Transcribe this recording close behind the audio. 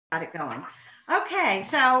got it going. Okay,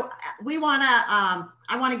 so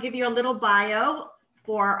I want to give you a little bio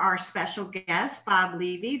for our special guest, Bob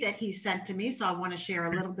Levey, that he sent to me. So I want to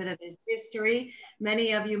share a little bit of his history.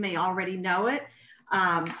 Many of you may already know it.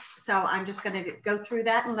 So I'm just going to go through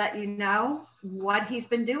that and let you know what he's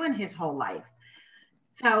been doing his whole life.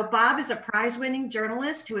 So Bob is a prize-winning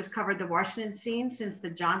journalist who has covered the Washington scene since the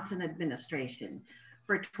Johnson administration.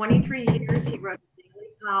 For 23 years, he wrote a daily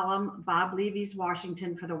column, Bob Levey's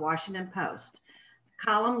Washington, for the Washington Post. The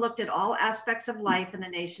column looked at all aspects of life in the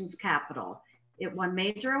nation's capital. It won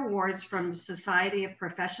major awards from the Society of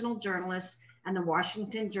Professional Journalists and the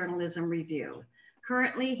Washington Journalism Review.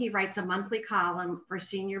 Currently, he writes a monthly column for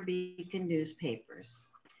Senior Beacon newspapers.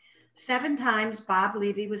 7 times, Bob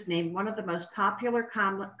Levey was named one of the most popular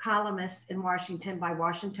columnists in Washington by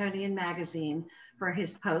Washingtonian magazine for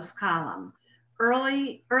his Post column.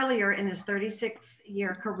 Earlier in his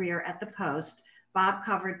 36-year career at the Post, Bob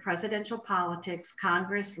covered presidential politics,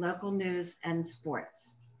 Congress, local news, and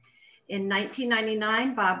sports. In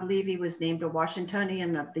 1999, Bob Levey was named a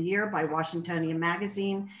Washingtonian of the Year by Washingtonian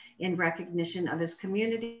magazine in recognition of his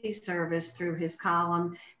community service through his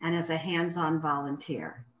column and as a hands-on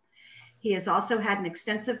volunteer. He has also had an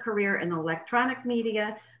extensive career in electronic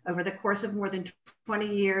media. Over the course of more than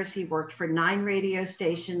 20 years, he worked for 9 radio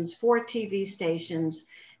stations, 4 TV stations,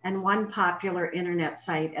 and 1 popular internet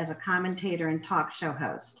site as a commentator and talk show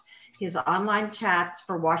host. His online chats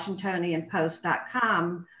for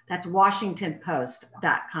WashingtonianPost.com, that's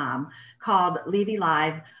WashingtonPost.com, called Levey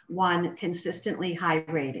Live, won consistently high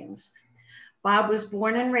ratings. Bob was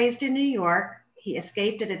born and raised in New York. He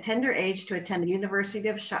escaped at a tender age to attend the University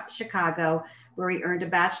of Chicago, where he earned a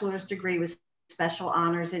bachelor's degree with special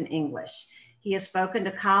honors in English. He has spoken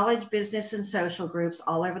to college, business, and social groups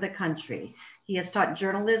all over the country. He has taught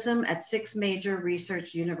journalism at 6 major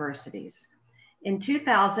research universities. In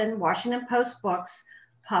 2000, Washington Post Books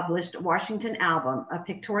published Washington Album, a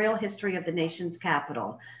pictorial history of the nation's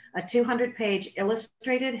capital, a 200-page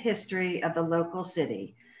illustrated history of the local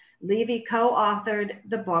city. Levey co-authored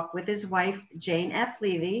the book with his wife, Jane F.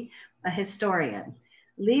 Levey, a historian.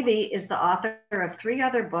 Levey is the author of 3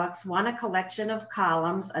 other books, one a collection of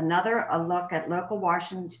columns, another a look at local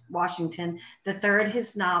Washington, the third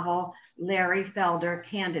his novel, Larry Felder,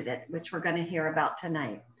 Candidate, which we're going to hear about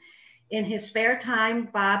tonight. In his spare time,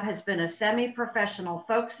 Bob has been a semi-professional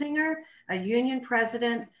folk singer, a union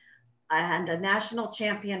president, and a national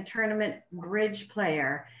champion tournament bridge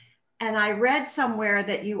player. And I read somewhere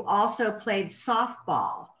that you also played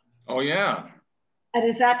softball. Oh, yeah. And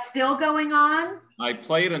is that still going on? I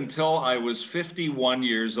played until I was 51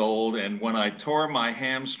 years old. And when I tore my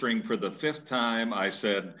hamstring for the 5th time, I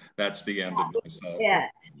said, that's the end of myself.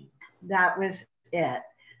 That was it.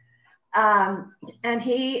 And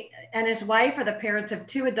he and his wife are the parents of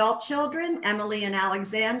 2 adult children, Emily and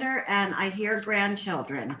Alexander, and I hear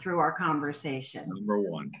grandchildren through our conversation. Number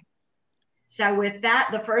 1. So with that,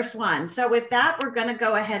 the first one. So with that, we're going to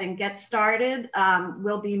go ahead and get started.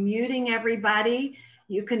 We'll be muting everybody.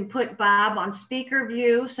 You can put Bob on speaker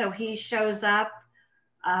view so he shows up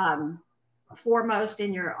foremost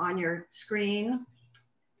on your screen.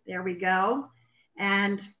 There we go.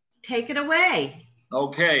 And take it away.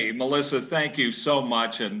 Okay, Melissa, thank you so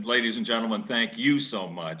much. And ladies and gentlemen, thank you so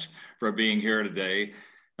much for being here today.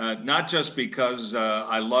 Not just because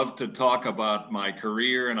I love to talk about my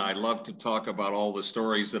career and I love to talk about all the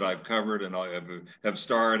stories that I've covered and I have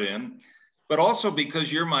starred in, but also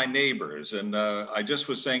because you're my neighbors. And I just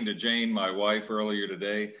was saying to Jane, my wife, earlier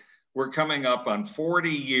today, we're coming up on 40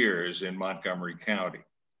 years in Montgomery County.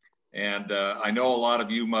 And I know a lot of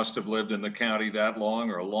you must have lived in the county that long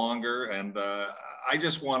or longer. And I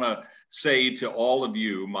just want to say to all of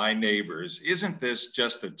you, my neighbors, isn't this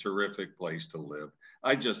just a terrific place to live?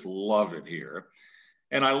 I just love it here.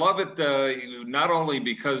 And I love it not only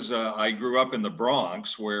because I grew up in the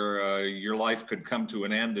Bronx where your life could come to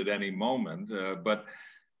an end at any moment, but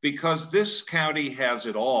because this county has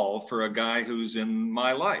it all for a guy who's in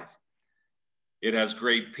my life. It has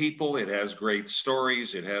great people, it has great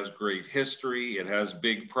stories, it has great history, it has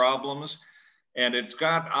big problems, and it's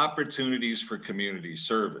got opportunities for community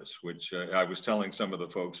service, which I was telling some of the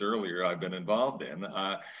folks earlier I've been involved in.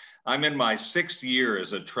 I'm in my 6th year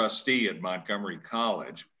as a trustee at Montgomery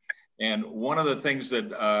College. And one of the things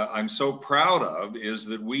that I'm so proud of is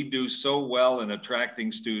that we do so well in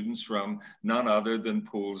attracting students from none other than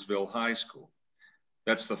Poolesville High School.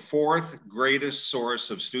 That's the 4th greatest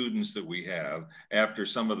source of students that we have after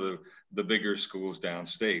some of the bigger schools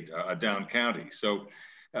downstate, down county. So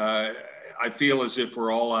I feel as if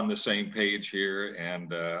we're all on the same page here,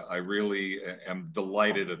 and I really am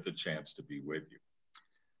delighted at the chance to be with you.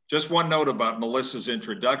 Just one note about Melissa's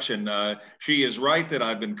introduction. She is right that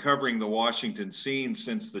I've been covering the Washington scene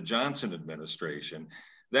since the Johnson administration.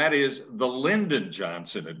 That is the Lyndon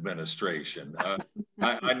Johnson administration.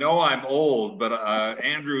 I know I'm old, but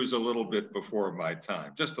Andrew's a little bit before my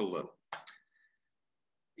time, just a little.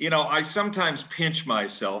 You know, I sometimes pinch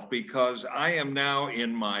myself because I am now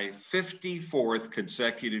in my 54th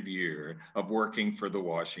consecutive year of working for the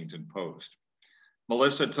Washington Post.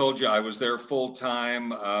 Melissa told you I was there full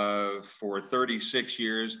time for 36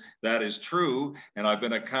 years. That is true. And I've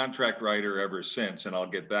been a contract writer ever since. And I'll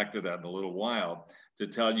get back to that in a little while to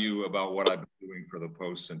tell you about what I've been doing for the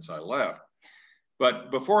Post since I left.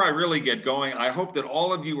 But before I really get going, I hope that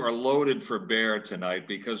all of you are loaded for bear tonight,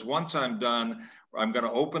 because once I'm done, I'm going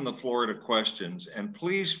to open the floor to questions, and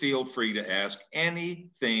please feel free to ask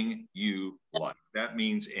anything you like. That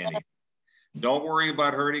means anything. Don't worry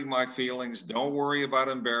about hurting my feelings. Don't worry about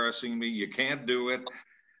embarrassing me. You can't do it.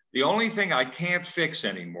 The only thing I can't fix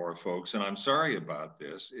anymore, folks, and I'm sorry about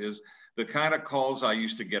this, is the kind of calls I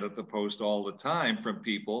used to get at the Post all the time from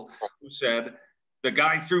people who said, the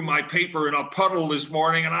guy threw my paper in a puddle this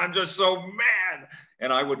morning and I'm just so mad.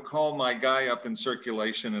 And I would call my guy up in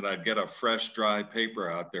circulation and I'd get a fresh, dry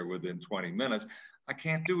paper out there within 20 minutes. I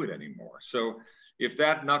can't do it anymore. So if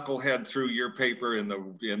that knucklehead threw your paper in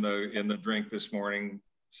the drink this morning,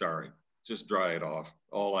 sorry, just dry it off.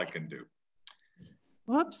 All I can do.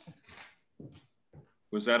 Whoops.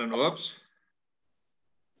 Was that an oops?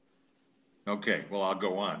 Okay, well, I'll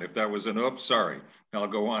go on. If that was an oops, sorry, I'll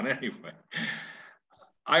go on anyway.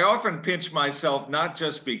 I often pinch myself, not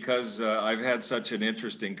just because I've had such an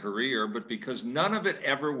interesting career, but because none of it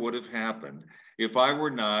ever would have happened if I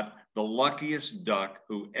were not the luckiest duck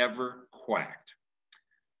who ever quacked.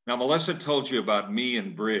 Now, Melissa told you about me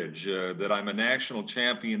in bridge, that I'm a national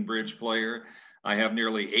champion bridge player. I have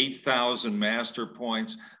nearly 8,000 master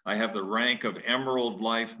points. I have the rank of Emerald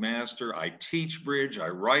Life Master. I teach bridge. I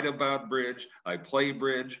write about bridge. I play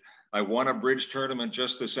bridge. I won a bridge tournament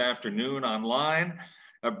just this afternoon online.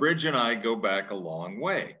 Bridge and I go back a long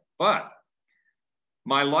way. But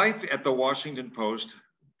my life at the Washington Post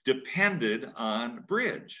depended on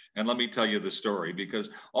bridge. And let me tell you the story, because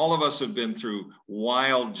all of us have been through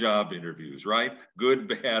wild job interviews, right? Good,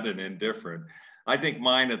 bad, and indifferent. I think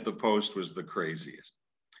mine at the Post was the craziest.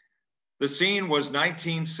 The scene was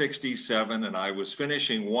 1967, and I was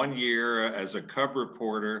finishing 1 year as a cub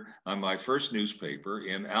reporter on my first newspaper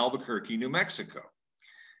in Albuquerque, New Mexico.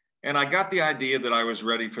 And I got the idea that I was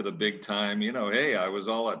ready for the big time. You know, hey, I was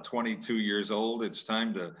all at 22 years old. It's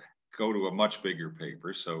time to go to a much bigger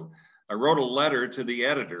paper. So I wrote a letter to the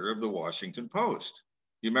editor of the Washington Post.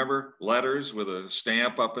 You remember letters with a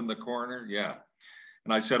stamp up in the corner? Yeah.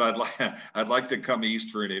 And I said, I'd like to come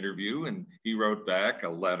east for an interview. And he wrote back a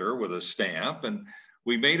letter with a stamp. And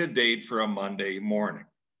we made a date for a Monday morning.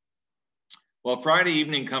 Well, Friday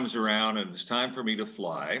evening comes around and it's time for me to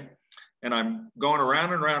fly. And I'm going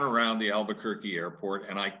around and around and around the Albuquerque airport,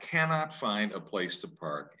 and I cannot find a place to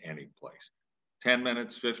park any place. 10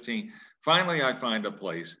 minutes, 15. Finally, I find a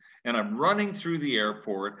place, and I'm running through the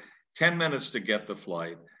airport, 10 minutes to get the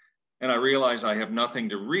flight. And I realize I have nothing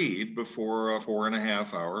to read before a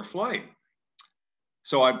 4.5-hour flight.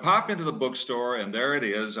 So I pop into the bookstore, and there it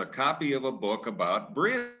is, a copy of a book about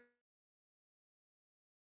bridge.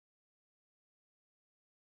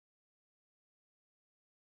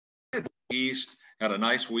 East, had a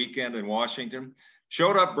nice weekend in Washington,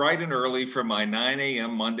 showed up bright and early for my 9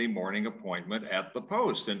 a.m. Monday morning appointment at the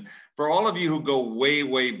Post. And for all of you who go way,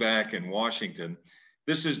 way back in Washington,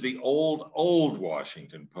 this is the old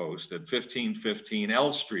Washington Post at 1515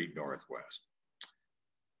 L Street Northwest.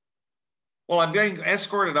 Well, I'm getting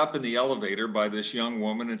escorted up in the elevator by this young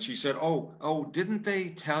woman, and she said, oh, didn't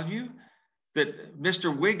they tell you that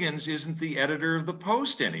Mr. Wiggins isn't the editor of the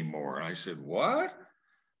Post anymore? And I said, what?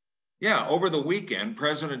 Yeah, over the weekend,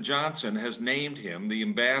 President Johnson has named him the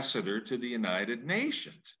ambassador to the United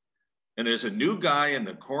Nations. And there's a new guy in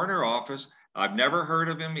the corner office. I've never heard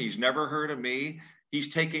of him. He's never heard of me.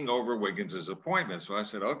 He's taking over Wiggins's appointment. So I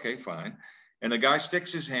said, okay, fine. And the guy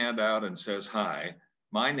sticks his hand out and says, hi,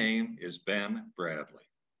 my name is Ben Bradley.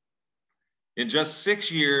 In just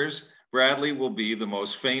 6 years, Bradley will be the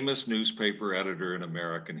most famous newspaper editor in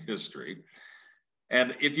American history.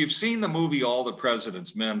 And if you've seen the movie All the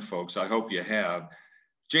President's Men, folks, I hope you have,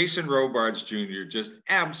 Jason Robards Jr. just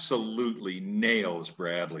absolutely nails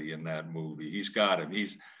Bradley in that movie. He's got him.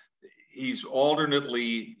 He's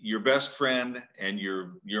alternately your best friend and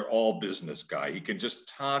your all business guy. He can just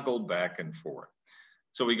toggle back and forth.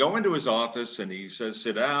 So we go into his office and he says,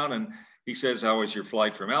 sit down. And he says, how was your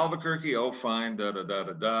flight from Albuquerque? Oh, fine, da, da, da,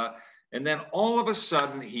 da, da. And then all of a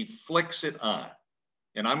sudden he flicks it on.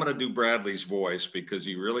 And I'm going to do Bradley's voice because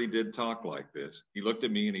he really did talk like this. He looked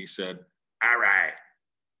at me and he said, "All right,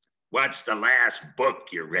 what's the last book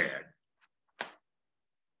you read?"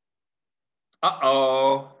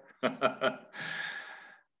 Uh-oh.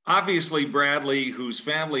 Obviously, Bradley, whose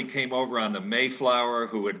family came over on the Mayflower,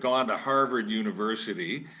 who had gone to Harvard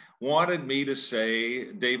University, wanted me to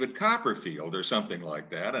say David Copperfield or something like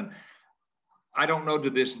that. And I don't know to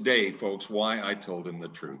this day, folks, why I told him the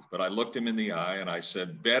truth, but I looked him in the eye and I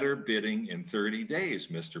said, "Better bidding in 30 days,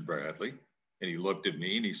 Mr. Bradley." And he looked at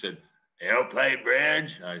me and he said, "You play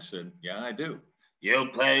bridge?" I said, "Yeah, I do." "You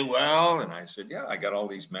play well?" And I said, "Yeah, I got all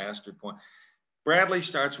these master points." Bradley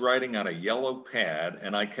starts writing on a yellow pad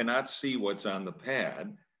and I cannot see what's on the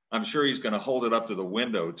pad. I'm sure he's going to hold it up to the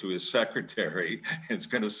window to his secretary. It's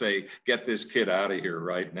going to say, "Get this kid out of here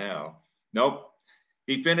right now." Nope.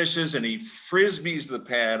 He finishes and he frisbees the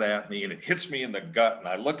pad at me and it hits me in the gut. And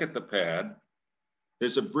I look at the pad.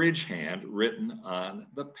 There's a bridge hand written on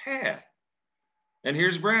the pad. And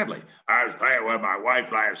here's Bradley. "I was playing with my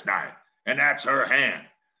wife last night, and that's her hand.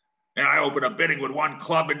 And I opened a bidding with one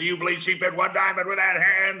club, and do you believe she bid one diamond with that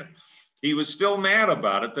hand?" He was still mad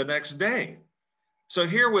about it the next day. So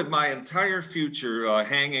here with my entire future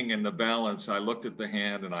hanging in the balance, I looked at the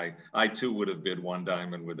hand and I too would have bid one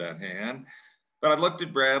diamond with that hand. But I looked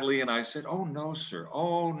at Bradley and I said, "Oh no, sir.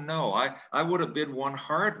 Oh no, I would have bid one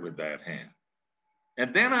heart with that hand."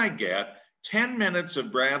 And then I get 10 minutes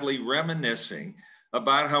of Bradley reminiscing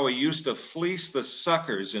about how he used to fleece the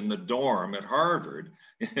suckers in the dorm at Harvard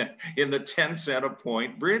in the 10-cent a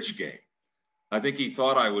point bridge game. I think he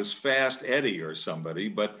thought I was Fast Eddie or somebody,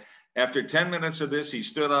 but after 10 minutes of this, he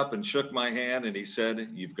stood up and shook my hand and he said,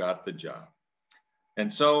 "You've got the job."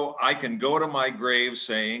 And so I can go to my grave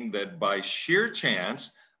saying that by sheer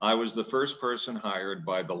chance, I was the first person hired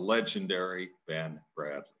by the legendary Ben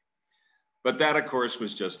Bradley. But that, of course,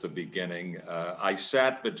 was just the beginning. I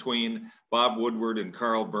sat between Bob Woodward and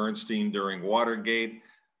Carl Bernstein during Watergate.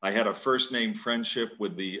 I had a first-name friendship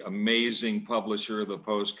with the amazing publisher of the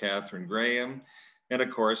Post, Katharine Graham. And of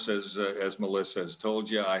course, as Melissa has told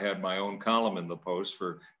you, I had my own column in the Post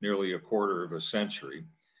for nearly a quarter of a century.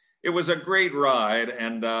 It was a great ride,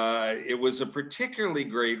 and it was a particularly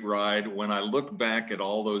great ride when I look back at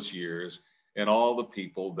all those years and all the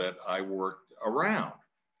people that I worked around.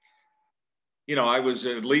 You know, I was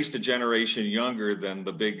at least a generation younger than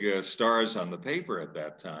the big stars on the paper at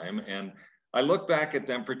that time. And I look back at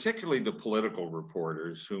them, particularly the political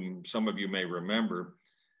reporters, whom some of you may remember.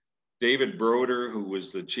 David Broder, who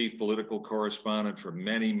was the chief political correspondent for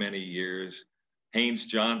many, many years. Haynes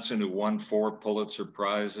Johnson, who won 4 Pulitzer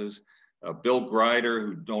Prizes. Bill Grider,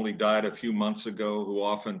 who only died a few months ago, who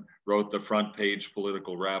often wrote the front page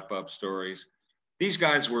political wrap-up stories. These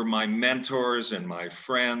guys were my mentors and my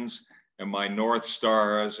friends and my North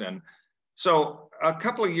Stars. And so a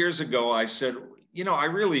couple of years ago, I said, you know, I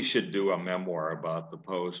really should do a memoir about the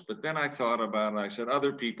Post. But then I thought about it, I said,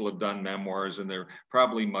 other people have done memoirs and they're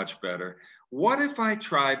probably much better. What if I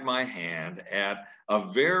tried my hand at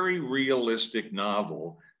a very realistic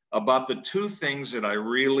novel about the 2 things that I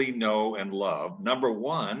really know and love? Number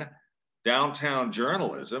 1, downtown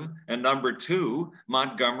journalism, and number 2,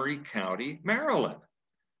 Montgomery County, Maryland.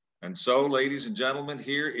 And so, ladies and gentlemen,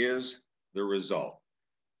 here is the result.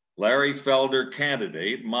 Larry Felder,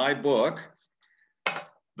 Candidate, my book.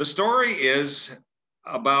 The story is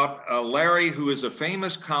about Larry, who is a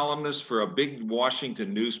famous columnist for a big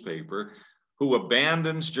Washington newspaper, who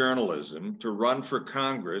abandons journalism to run for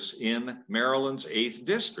Congress in Maryland's 8th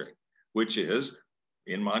district, which is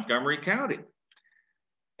in Montgomery County.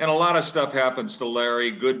 And a lot of stuff happens to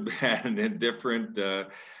Larry, good, bad, and indifferent.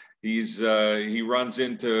 He runs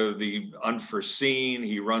into the unforeseen,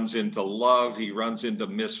 he runs into love, he runs into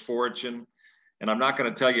misfortune. And I'm not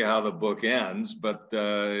going to tell you how the book ends, but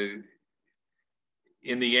in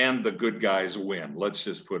the end, the good guys win. Let's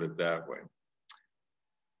just put it that way.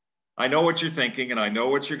 I know what you're thinking, and I know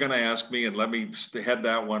what you're going to ask me, and let me head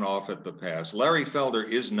that one off at the pass. Larry Felder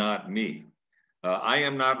is not me. I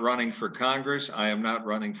am not running for Congress. I am not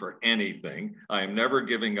running for anything. I am never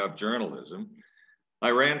giving up journalism. I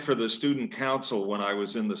ran for the student council when I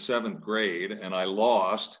was in the 7th grade, and I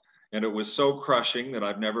lost. And it was so crushing that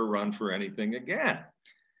I've never run for anything again.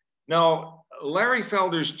 Now, Larry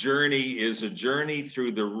Felder's journey is a journey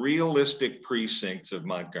through the realistic precincts of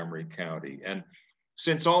Montgomery County. And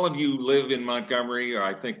since all of you live in Montgomery, or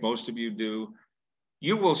I think most of you do,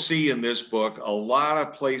 you will see in this book a lot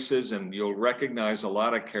of places and you'll recognize a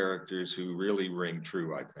lot of characters who really ring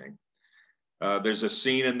true, I think. There's a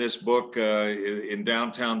scene in this book in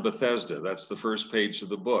downtown Bethesda. That's the first page of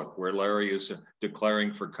the book, where Larry is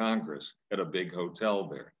declaring for Congress at a big hotel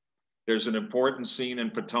there. There's an important scene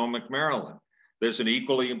in Potomac, Maryland. There's an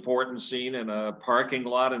equally important scene in a parking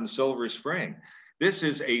lot in Silver Spring. This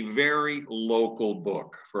is a very local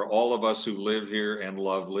book for all of us who live here and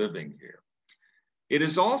love living here. It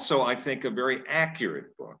is also, I think, a very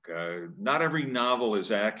accurate book. Not every novel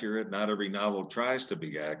is accurate. Not every novel tries to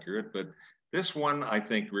be accurate, but this one, I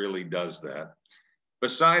think, really does that.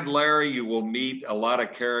 Beside Larry, you will meet a lot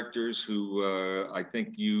of characters who I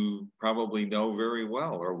think you probably know very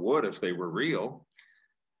well, or would if they were real.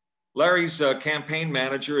 Larry's campaign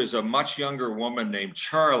manager is a much younger woman named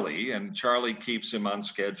Charlie, and Charlie keeps him on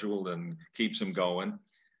schedule and keeps him going.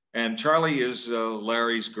 And Charlie is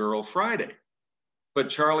Larry's girl Friday. But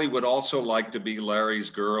Charlie would also like to be Larry's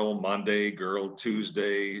girl Monday, girl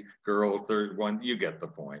Tuesday, girl third one. You get the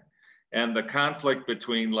point. And the conflict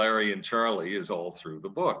between Larry and Charlie is all through the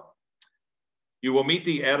book. You will meet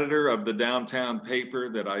the editor of the downtown paper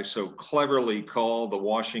that I so cleverly call the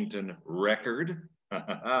Washington Record.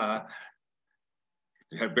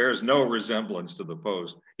 It bears no resemblance to the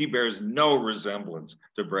Post. He bears no resemblance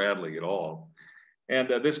to Bradley at all. And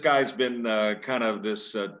this guy's been kind of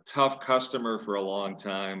this tough customer for a long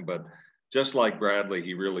time, but just like Bradley,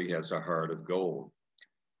 he really has a heart of gold.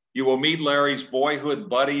 You will meet Larry's boyhood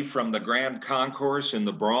buddy from the Grand Concourse in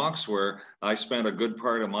the Bronx, where I spent a good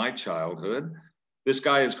part of my childhood. This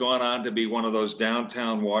guy has gone on to be one of those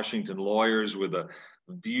downtown Washington lawyers with a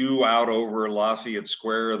view out over Lafayette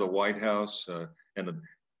Square of the White House and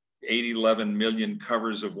 11 million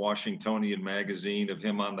covers of Washingtonian magazine of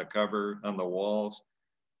him on the cover, on the walls.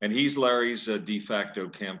 And he's Larry's de facto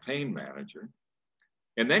campaign manager.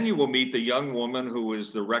 And then you will meet the young woman who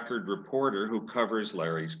is the record reporter who covers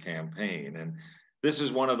Larry's campaign. And this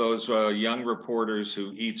is one of those young reporters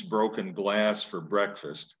who eats broken glass for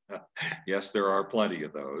breakfast. Yes, there are plenty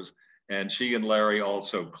of those. And she and Larry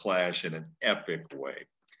also clash in an epic way.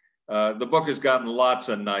 The book has gotten lots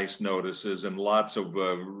of nice notices and lots of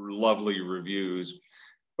lovely reviews.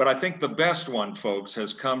 But I think the best one, folks,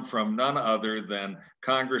 has come from none other than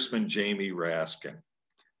Congressman Jamie Raskin,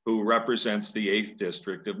 who represents the 8th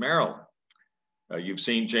District of Maryland. You've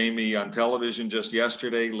seen Jamie on television just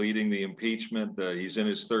yesterday leading the impeachment. He's in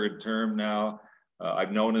his 3rd term now.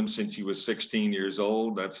 I've known him since he was 16 years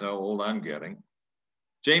old. That's how old I'm getting.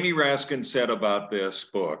 Jamie Raskin said about this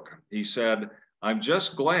book, he said, "I'm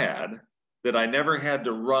just glad that I never had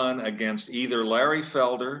to run against either Larry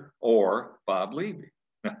Felder or Bob Levey."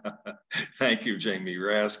 Thank you, Jamie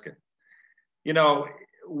Raskin. You know,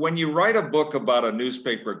 when you write a book about a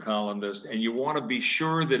newspaper columnist and you want to be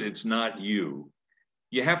sure that it's not you,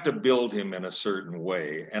 you have to build him in a certain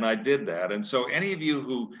way. And I did that. And so any of you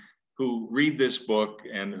who read this book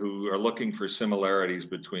and who are looking for similarities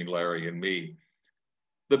between Larry and me,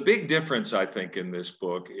 the big difference, I think, in this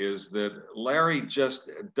book is that Larry just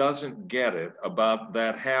doesn't get it about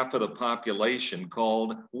that half of the population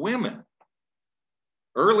called women.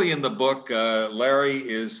 Early in the book, Larry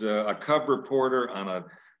is a cub reporter on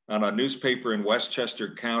a newspaper in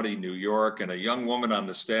Westchester County, New York, and a young woman on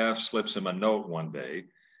the staff slips him a note one day.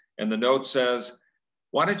 And the note says,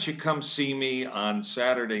 "Why don't you come see me on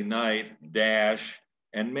Saturday night,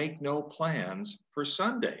 and make no plans for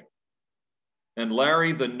Sunday?" And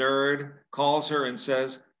Larry, the nerd, calls her and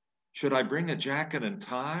says, "Should I bring a jacket and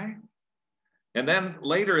tie?" And then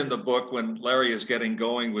later in the book, when Larry is getting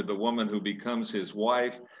going with the woman who becomes his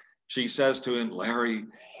wife, she says to him, "Larry,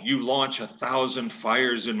 you launch 1,000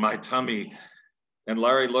 fires in my tummy." And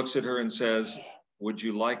Larry looks at her and says, "Would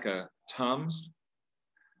you like a Tums?"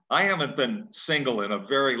 I haven't been single in a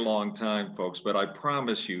very long time, folks, but I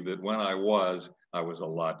promise you that when I was a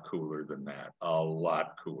lot cooler than that, a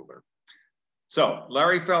lot cooler. So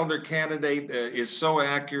Larry Felder candidate is so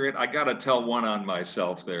accurate. I got to tell one on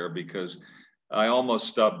myself there because I almost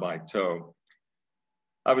stubbed my toe.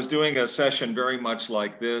 I was doing a session very much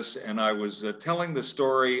like this, and I was telling the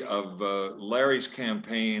story of Larry's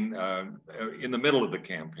campaign in the middle of the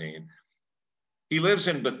campaign. He lives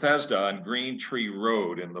in Bethesda on Green Tree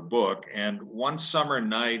Road in the book, and one summer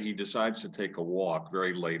night, he decides to take a walk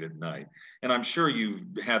very late at night. And I'm sure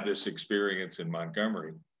you've had this experience in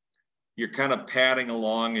Montgomery. You're kind of padding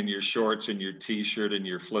along in your shorts and your t-shirt and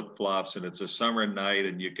your flip-flops, and it's a summer night,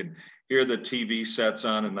 and you can hear the TV sets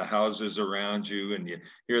on in the houses around you, and you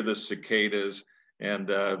hear the cicadas,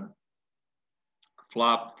 and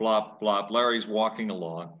flop, flop, flop. Larry's walking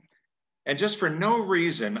along. And just for no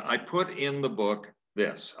reason, I put in the book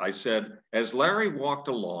this. I said, as Larry walked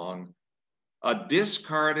along, a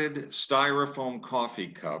discarded styrofoam coffee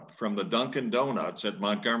cup from the Dunkin' Donuts at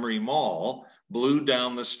Montgomery Mall blew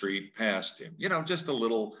down the street past him. You know, just a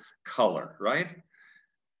little color, right?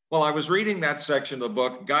 Well, I was reading that section of the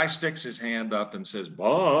book. Guy sticks his hand up and says,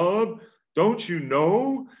 "Bob, don't you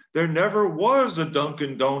know there never was a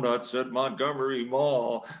Dunkin' Donuts at Montgomery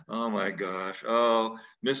Mall?" Oh my gosh. Oh,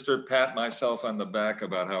 Mr. Pat myself on the back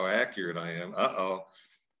about how accurate I am. Uh-oh.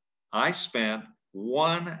 I spent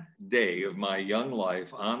one day of my young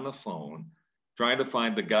life on the phone trying to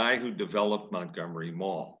find the guy who developed Montgomery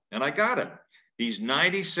Mall. And I got him. He's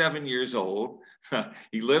 97 years old.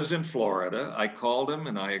 He lives in Florida. I called him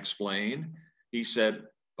and I explained. He said,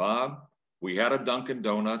 "Bob, we had a Dunkin'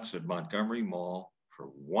 Donuts at Montgomery Mall for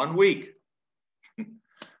 1 week."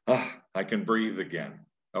 I can breathe again.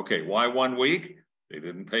 Okay, why 1 week? They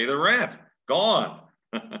didn't pay the rent. Gone.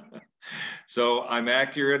 So I'm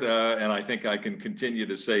accurate, and I think I can continue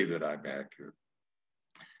to say that I'm accurate.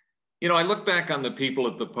 You know, I look back on the people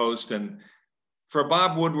at the Post, and for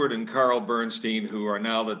Bob Woodward and Carl Bernstein, who are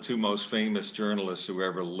now the two most famous journalists who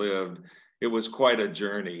ever lived, it was quite a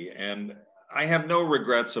journey. And I have no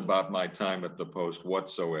regrets about my time at the Post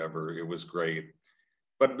whatsoever. It was great.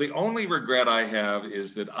 But the only regret I have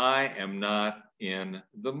is that I am not in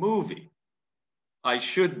the movie. I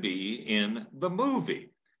should be in the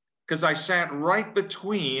movie, because I sat right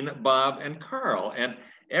between Bob and Carl. And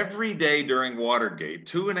every day during Watergate,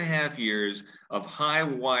 2.5 years of high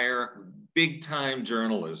wire, big time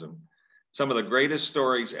journalism, some of the greatest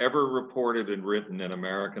stories ever reported and written in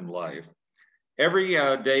American life. Every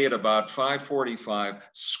day at about 5:45,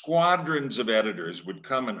 squadrons of editors would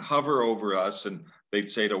come and hover over us, and they'd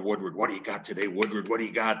say to Woodward, "What do you got today, Woodward? What do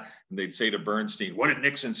you got?" And they'd say to Bernstein, "What did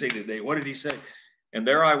Nixon say today? What did he say?" And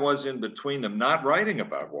there I was in between them, not writing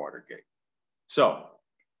about Watergate. So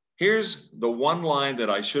here's the one line that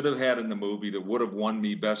I should have had in the movie that would have won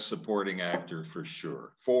me Best Supporting Actor for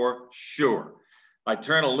sure. For sure. I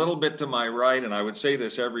turn a little bit to my right, and I would say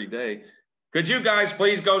this every day: "Could you guys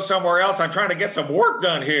please go somewhere else? I'm trying to get some work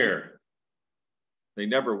done here." They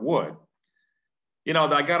never would. You know,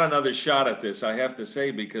 I got another shot at this, I have to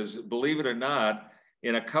say, because believe it or not,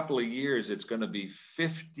 in a couple of years, it's going to be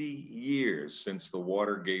 50 years since the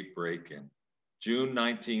Watergate break-in, June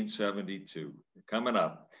 1972, coming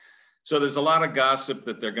up. So there's a lot of gossip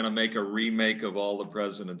that they're going to make a remake of All the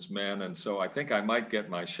President's Men. And so I think I might get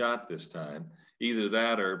my shot this time. Either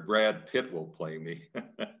that or Brad Pitt will play me,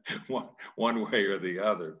 one way or the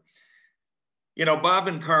other. You know, Bob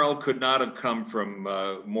and Carl could not have come from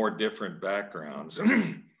more different backgrounds.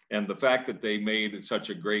 And the fact that they made such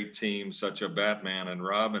a great team, such a Batman and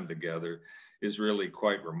Robin together, is really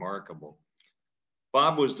quite remarkable.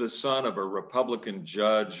 Bob was the son of a Republican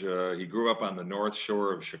judge. He grew up on the North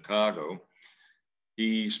Shore of Chicago.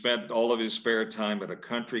 He spent all of his spare time at a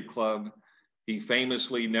country club. He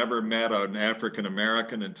famously never met an African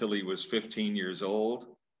American until he was 15 years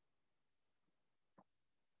old.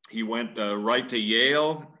 He went right to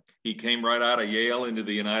Yale. He came right out of Yale into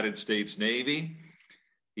the United States Navy.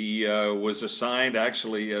 He was assigned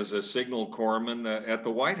actually as a signal corpsman at the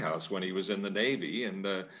White House when he was in the Navy.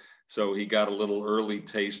 And so he got a little early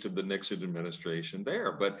taste of the Nixon administration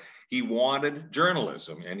there. But he wanted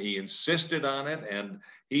journalism and he insisted on it. And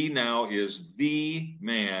he now is the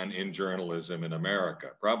man in journalism in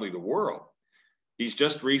America, probably the world. He's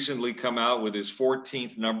just recently come out with his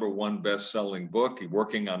 14th #1 best-selling book. He's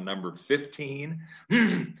working on number 15.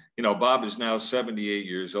 You know, Bob is now 78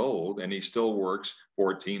 years old and he still works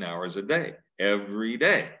 14 hours a day, every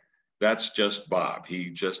day. That's just Bob.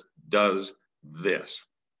 He just does this.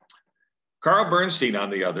 Carl Bernstein,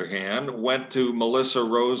 on the other hand, went to Melissa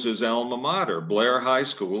Rose's alma mater, Blair High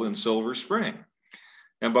School in Silver Spring.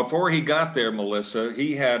 And before he got there, Melissa,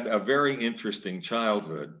 he had a very interesting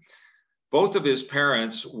childhood. Both of his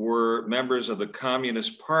parents were members of the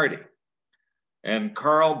Communist Party. And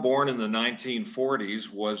Carl, born in the 1940s,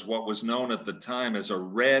 was what was known at the time as a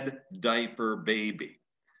red diaper baby.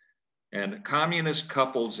 And communist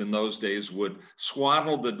couples in those days would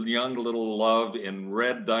swaddle the young little love in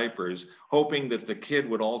red diapers, hoping that the kid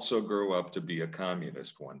would also grow up to be a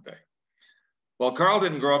communist one day. Well, Carl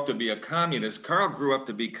didn't grow up to be a communist. Carl grew up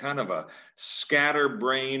to be kind of a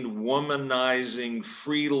scatterbrained, womanizing,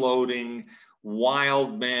 freeloading,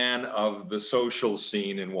 wild man of the social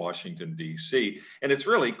scene in Washington, D.C. And it's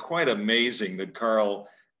really quite amazing that Carl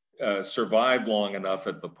survived long enough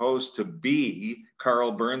at the Post to be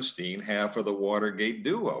Carl Bernstein, half of the Watergate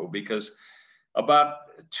duo, because about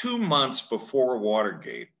 2 months before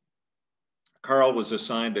Watergate, Carl was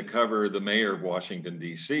assigned to cover the mayor of Washington,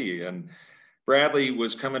 D.C. And Bradley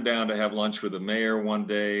was coming down to have lunch with the mayor one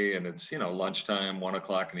day, and it's, lunchtime, 1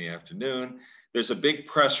 o'clock in the afternoon. There's a big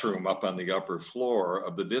press room up on the upper floor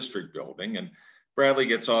of the district building, and Bradley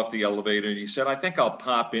gets off the elevator and he said, I think I'll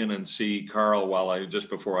pop in and see Carl just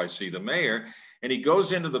before I see the mayor. And he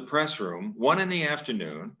goes into the press room, 1 in the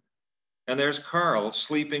afternoon, and there's Carl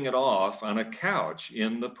sleeping it off on a couch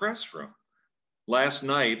in the press room. Last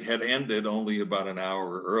night had ended only about an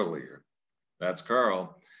hour earlier. That's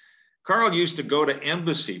Carl. Carl used to go to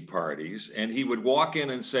embassy parties and he would walk in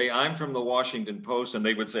and say, I'm from the Washington Post. And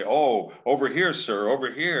they would say, oh, over here, sir,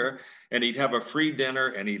 over here. And he'd have a free dinner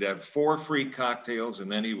and he'd have 4 free cocktails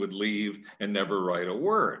and then he would leave and never write a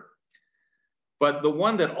word. But the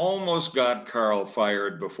one that almost got Carl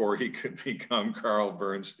fired before he could become Carl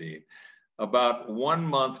Bernstein, about 1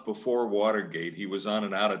 month before Watergate, he was on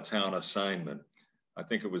an out-of-town assignment. I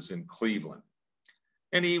think it was in Cleveland.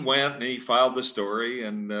 And he went and he filed the story,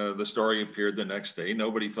 and the story appeared the next day.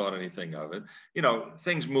 Nobody thought anything of it.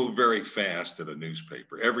 Things move very fast at a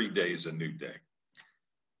newspaper. Every day is a new day.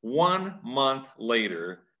 1 month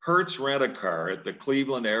later, Hertz Rent-A-Car at the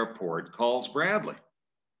Cleveland airport calls Bradley.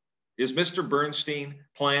 Is Mr. Bernstein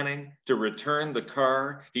planning to return the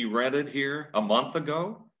car he rented here a month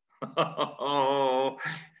ago? Oh,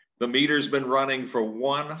 the meter's been running for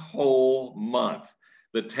 1 whole month.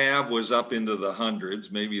 The tab was up into the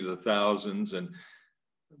hundreds, maybe the thousands, and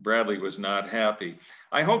Bradley was not happy.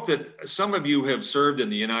 I hope that some of you have served in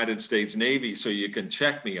the United States Navy so you can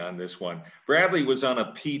check me on this one. Bradley was on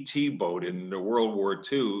a PT boat in World War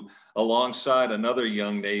II alongside another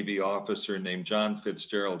young Navy officer named John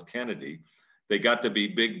Fitzgerald Kennedy. They got to be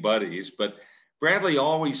big buddies, but Bradley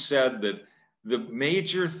always said that the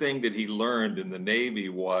major thing that he learned in the Navy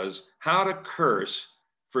was how to curse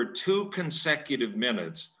for 2 consecutive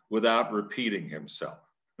minutes without repeating himself.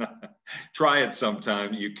 Try it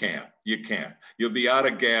sometime. You can't. You'll be out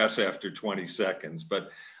of gas after 20 seconds. But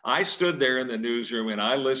I stood there in the newsroom and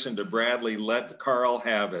I listened to Bradley let Carl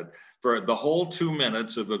have it for the whole 2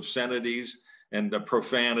 minutes of obscenities and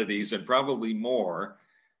profanities and probably more.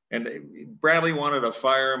 And Bradley wanted to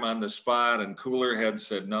fire him on the spot, and cooler heads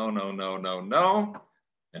said, no, no, no, no, no.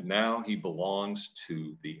 And now he belongs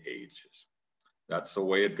to the ages. That's the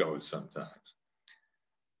way it goes sometimes.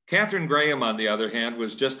 Katharine Graham, on the other hand,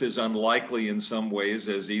 was just as unlikely in some ways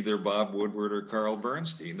as either Bob Woodward or Carl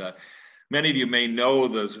Bernstein. Many of you may know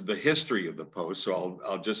the history of the Post, so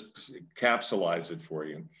I'll just capsulize it for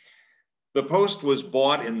you. The Post was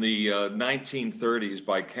bought in the 1930s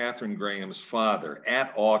by Katharine Graham's father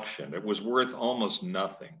at auction. It was worth almost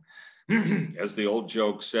nothing. As the old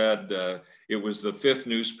joke said, it was the 5th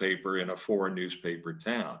newspaper in a 4-newspaper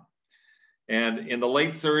town. And in the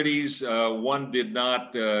late 30s, one did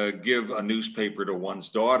not give a newspaper to one's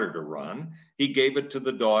daughter to run. He gave it to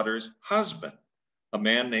the daughter's husband, a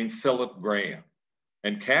man named Philip Graham.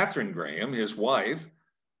 And Katharine Graham, his wife,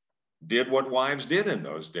 did what wives did in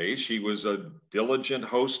those days. She was a diligent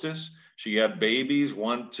hostess. She had babies,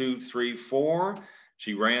 1, 2, 3, 4.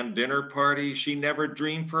 She ran dinner parties. She never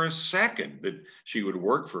dreamed for a second that she would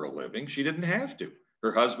work for a living. She didn't have to.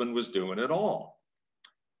 Her husband was doing it all.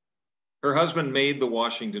 Her husband made the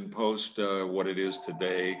Washington Post what it is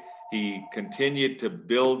today. He continued to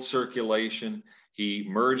build circulation. He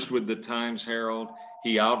merged with the Times-Herald.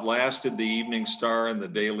 He outlasted the Evening Star and the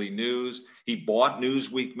Daily News. He bought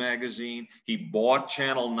Newsweek magazine. He bought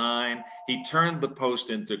Channel 9. He turned the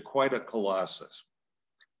Post into quite a colossus.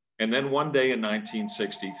 And then one day in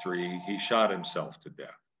 1963, he shot himself to death.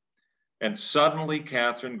 And suddenly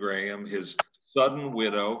Katharine Graham, his sudden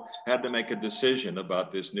widow, had to make a decision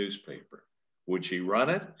about this newspaper. Would she run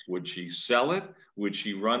it? Would she sell it? Would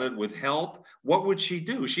she run it with help? What would she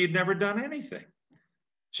do? She had never done anything.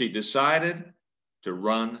 She decided to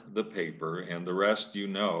run the paper, and the rest you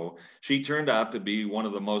know. She turned out to be one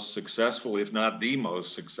of the most successful, if not the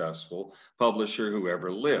most successful, publisher who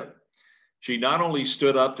ever lived. She not only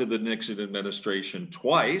stood up to the Nixon administration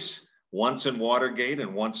twice, once in Watergate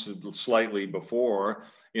and once slightly before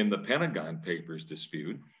in the Pentagon Papers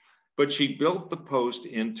dispute, but she built the Post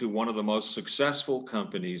into one of the most successful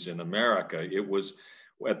companies in America. It was,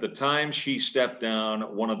 at the time she stepped down,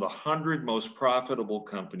 one of the 100 most profitable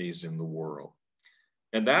companies in the world.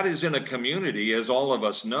 And that is in a community, as all of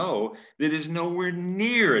us know, that is nowhere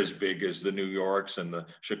near as big as the New Yorks and the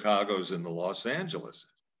Chicagos and the Los Angeles.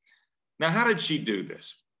 Now, how did she do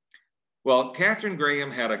this? Well, Katharine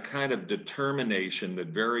Graham had a kind of determination that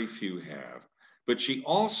very few have, but she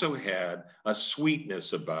also had a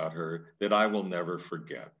sweetness about her that I will never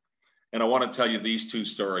forget. And I want to tell you these 2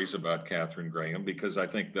 stories about Katharine Graham because I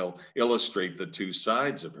think they'll illustrate the 2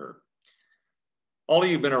 sides of her. All of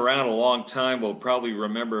you have been around a long time will probably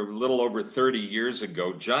remember a little over 30 years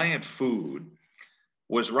ago, Giant Food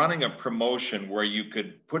was running a promotion where you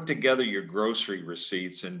could put together your grocery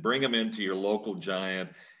receipts and bring them into your local Giant,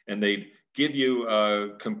 and they'd give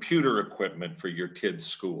you computer equipment for your kids'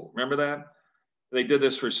 school. Remember that? They did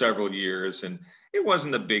this for several years, and it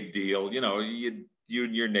wasn't a big deal. You know, you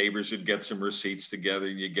and your neighbors would get some receipts together,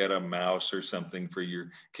 you get a mouse or something for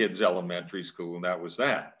your kids' elementary school, and that was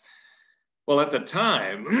that. Well, at the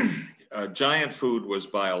time, Giant Food was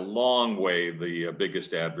by a long way the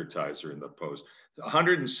biggest advertiser in the Post.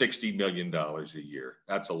 $160 million a year.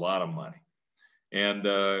 That's a lot of money. And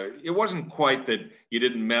it wasn't quite that you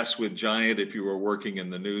didn't mess with Giant if you were working in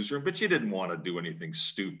the newsroom, but you didn't want to do anything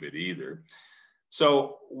stupid either.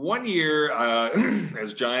 So one year,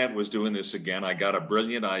 as Giant was doing this again, I got a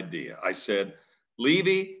brilliant idea. I said,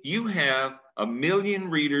 Levey, you have 1 million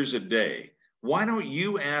readers a day. Why don't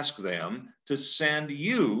you ask them to send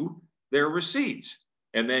you their receipts?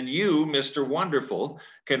 And then you, Mr. Wonderful,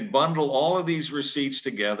 can bundle all of these receipts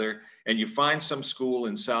together, and you find some school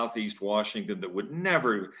in Southeast Washington that would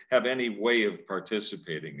never have any way of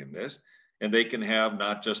participating in this, and they can have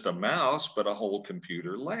not just a mouse, but a whole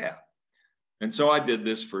computer lab. And so I did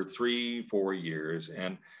this for 3-4 years,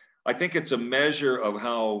 and I think it's a measure of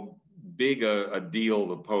how big a deal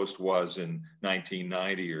the Post was in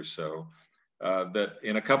 1990 or so. That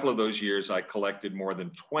in a couple of those years, I collected more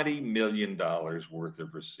than $20 million worth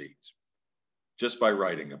of receipts just by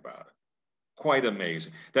writing about it. Quite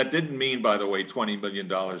amazing. That didn't mean, by the way, $20 million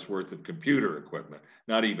worth of computer equipment,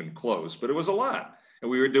 not even close, but it was a lot,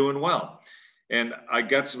 and we were doing well. And I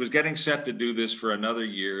was getting set to do this for another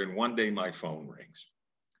year, and one day my phone rings.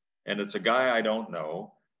 And it's a guy I don't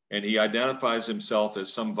know, and he identifies himself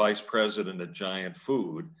as some vice president at Giant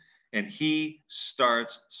Food, and he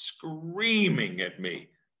starts screaming at me.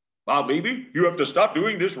 Bob Levey, you have to stop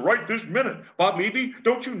doing this right this minute. Bob Levey,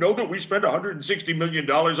 don't you know that we spent $160 million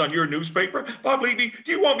on your newspaper? Bob Levey,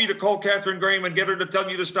 do you want me to call Katharine Graham and get her to tell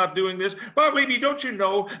you to stop doing this? Bob Levey, don't you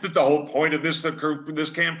know that the whole point of this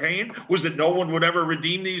campaign was that no one would ever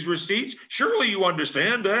redeem these receipts? Surely you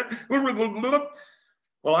understand that.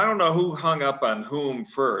 Well, I don't know who hung up on whom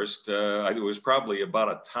first. It was probably about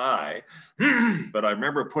a tie. But I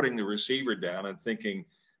remember putting the receiver down and thinking,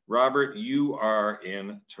 Robert, you are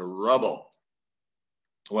in trouble.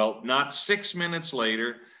 Well, not 6 minutes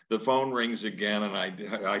later, the phone rings again, and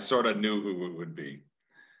I sort of knew who it would be.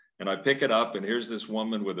 And I pick it up, and here's this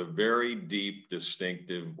woman with a very deep,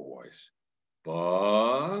 distinctive voice.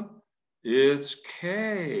 Bob, it's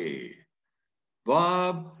Kay.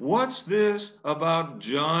 Bob, what's this about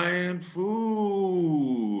Giant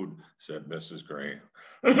Food? Said Mrs. Graham.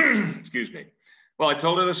 Excuse me. Well, I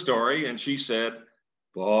told her the story, and she said,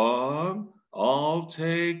 Bob, I'll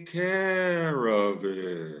take care of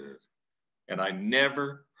it. And I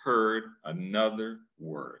never heard another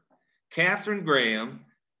word. Katharine Graham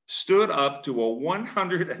stood up to a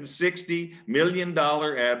 $160 million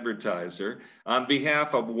advertiser on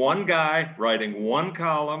behalf of one guy writing one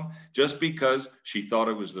column just because she thought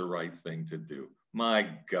it was the right thing to do. My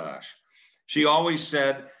gosh. She always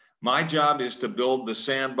said, my job is to build the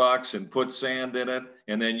sandbox and put sand in it,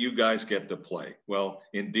 and then you guys get to play. Well,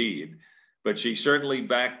 indeed. But she certainly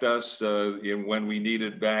backed us when we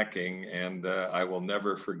needed backing, and I will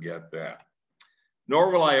never forget that.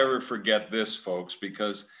 Nor will I ever forget this, folks,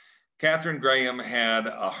 because Katharine Graham had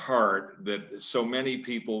a heart that so many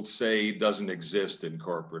people say doesn't exist in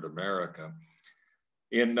corporate America.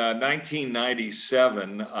 In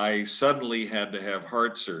 1997, I suddenly had to have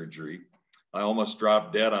heart surgery. I almost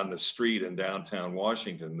dropped dead on the street in downtown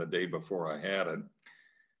Washington the day before I had it.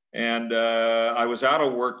 And I was out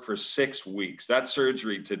of work for 6 weeks. That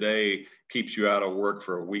surgery today keeps you out of work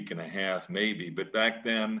for a week and a half, maybe, but back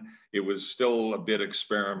then it was still a bit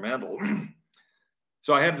experimental.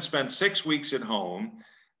 So I had to spend 6 weeks at home.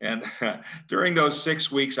 And during those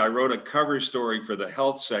 6 weeks, I wrote a cover story for the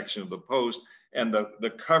health section of the Post. And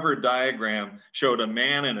the cover diagram showed a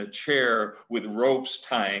man in a chair with ropes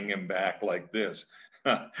tying him back like this.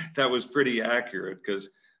 That was pretty accurate because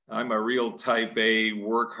I'm a real type A,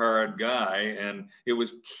 work hard guy. And it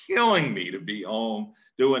was killing me to be home,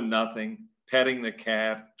 doing nothing, petting the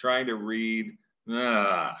cat, trying to read.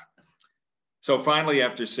 So finally,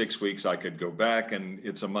 after 6 weeks, I could go back, and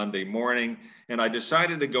it's a Monday morning. And I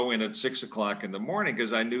decided to go in at 6 o'clock in the morning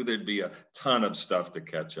because I knew there'd be a ton of stuff to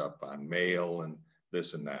catch up on, mail and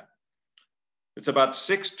this and that. It's about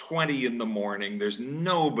 6:20 in the morning. There's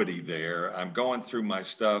nobody there. I'm going through my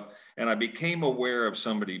stuff, and I became aware of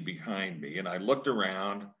somebody behind me. And I looked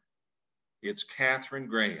around. It's Katharine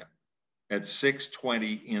Graham at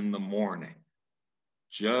 6:20 in the morning.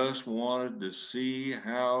 Just wanted to see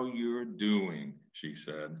how you're doing, she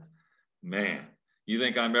said. Man, you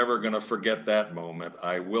think I'm ever going to forget that moment?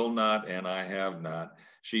 I will not, and I have not.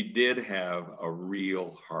 She did have a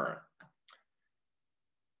real heart.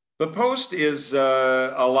 The Post is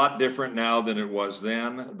a lot different now than it was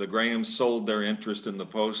then. The Grahams sold their interest in the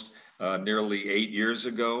Post nearly 8 years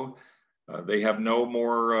ago. They have no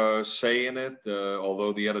more say in it,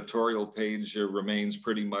 although the editorial page remains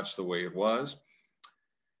pretty much the way it was.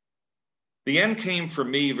 The end came for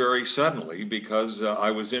me very suddenly because I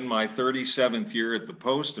was in my 37th year at the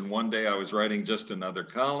Post, and one day I was writing just another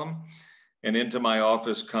column, and into my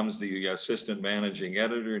office comes the assistant managing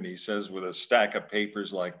editor, and he says, with a stack of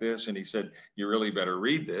papers like this, and he said, "You really better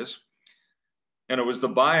read this." And it was the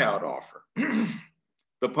buyout offer.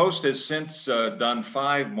 The Post has since done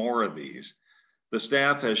 5 more of these. The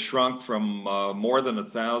staff has shrunk from more than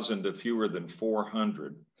 1,000 to fewer than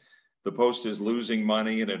 400. The Post is losing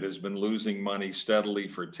money, and it has been losing money steadily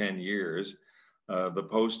for 10 years. The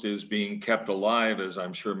Post is being kept alive, as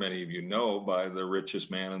I'm sure many of you know, by the richest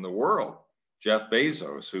man in the world, Jeff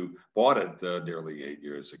Bezos, who bought it nearly 8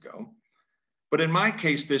 years ago. But in my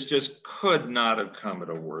case, this just could not have come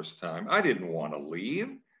at a worse time. I didn't want to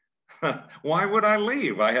leave. Why would I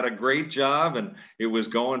leave? I had a great job and it was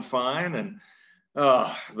going fine.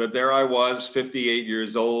 But there I was, 58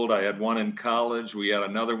 years old. I had one in college. We had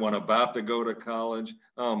another one about to go to college.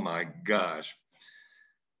 Oh my gosh.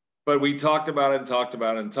 But we talked about it and talked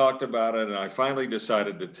about it and talked about it. And I finally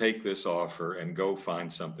decided to take this offer and go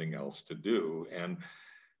find something else to do. And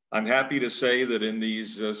I'm happy to say that in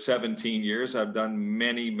these 17 years, I've done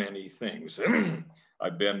many, many things.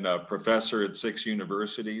 I've been a professor at 6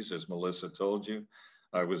 universities, as Melissa told you.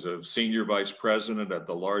 I was a senior vice president at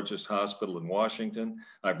the largest hospital in Washington.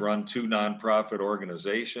 I've run 2 nonprofit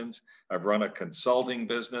organizations. I've run a consulting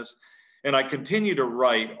business. And I continue to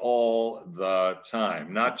write all the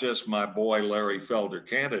time, not just my boy Larry Felder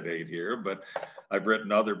candidate here, but I've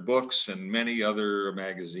written other books and many other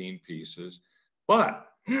magazine pieces. But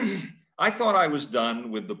I thought I was done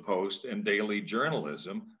with the Post and daily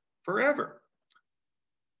journalism forever.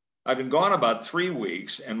 I've been gone about 3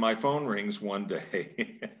 weeks and my phone rings one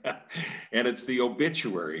day and it's the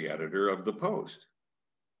obituary editor of the Post,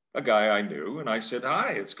 a guy I knew. And I said,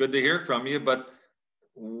 "Hi, it's good to hear from you, but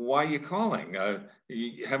why are you calling?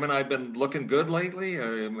 Haven't I been looking good lately?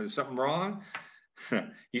 Is something wrong?"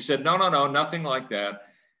 He said, no, nothing like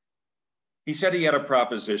that. He said he had a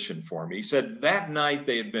proposition for me. He said that night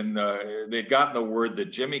they'd gotten the word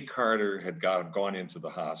that Jimmy Carter had gone into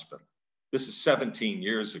the hospital. This is 17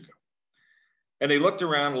 years ago. And they looked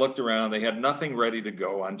around, they had nothing ready to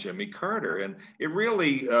go on Jimmy Carter. And it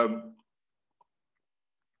really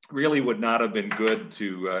would not have been good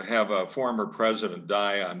to have a former president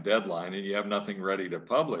die on deadline and you have nothing ready to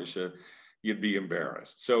publish. You'd be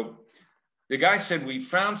embarrassed. So the guy said, "We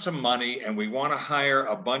found some money and we want to hire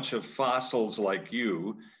a bunch of fossils like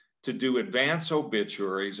you to do advance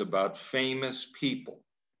obituaries about famous people."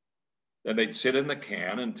 And they'd sit in the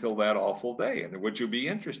can until that awful day. And would you be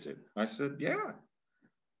interested? I said, "Yeah."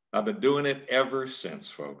 I've been doing it ever since,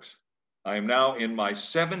 folks. I am now in my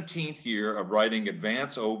 17th year of writing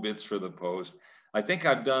advance obits for the Post. I think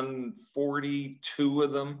I've done 42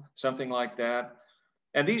 of them, something like that.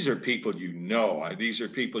 And these are people you know. These are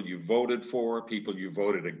people you voted for, people you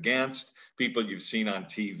voted against, people you've seen on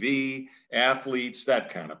TV, athletes,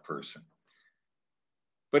 that kind of person.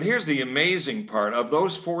 But here's the amazing part. Of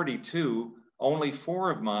those 42, only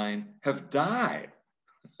 4 of mine have died.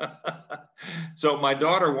 So my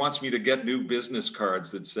daughter wants me to get new business cards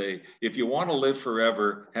that say, "If you want to live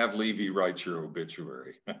forever, have Levey write your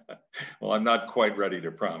obituary." Well, I'm not quite ready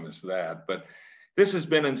to promise that, but this has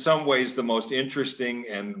been in some ways the most interesting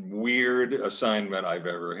and weird assignment I've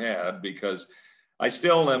ever had, because I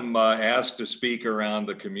still am asked to speak around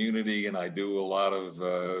the community, and I do a lot of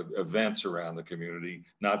events around the community,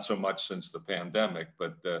 not so much since the pandemic,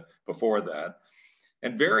 but before that.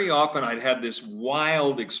 And very often I'd had this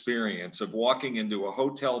wild experience of walking into a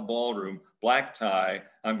hotel ballroom, black tie,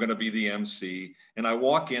 I'm going to be the MC, and I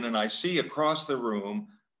walk in and I see across the room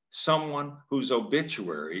someone whose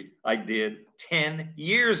obituary I did 10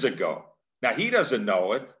 years ago. Now, he doesn't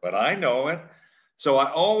know it, but I know it. So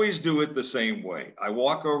I always do it the same way. I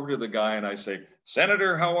walk over to the guy and I say,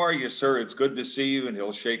 "Senator, how are you, sir? It's good to see you." And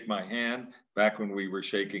he'll shake my hand, back when we were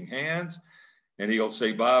shaking hands. And he'll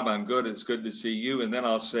say, "Bob, I'm good. It's good to see you." And then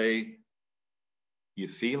I'll say, "You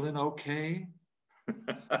feeling okay?"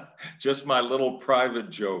 Just my little private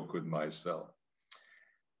joke with myself.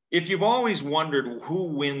 If you've always wondered who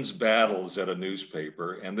wins battles at a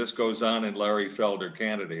newspaper, and this goes on in Larry Felder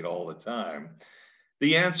Candidate all the time,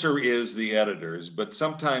 The answer is the editors, but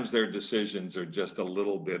sometimes their decisions are just a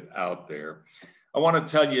little bit out there. I want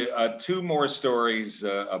to tell you two more stories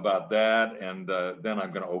about that, and then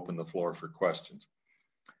I'm going to open the floor for questions.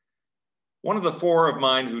 One of the four of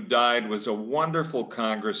mine who died was a wonderful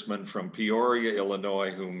congressman from Peoria, Illinois,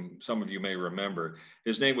 whom some of you may remember.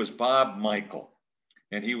 His name was Bob Michael,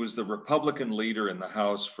 and he was the Republican leader in the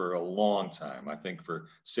House for a long time, I think for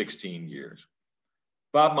 16 years.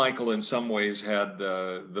 Bob Michael, in some ways, had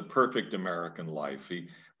the perfect American life. He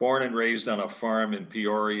born and raised on a farm in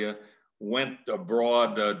Peoria, went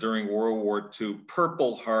abroad during World War II,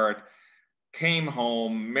 Purple Heart, came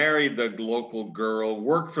home, married the local girl,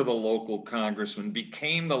 worked for the local congressman,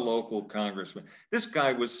 became the local congressman. This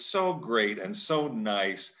guy was so great and so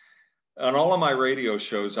nice. On all of my radio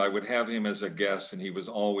shows, I would have him as a guest, and he was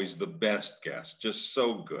always the best guest, just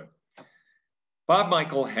so good. Bob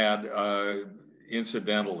Michael had,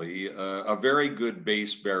 incidentally, a very good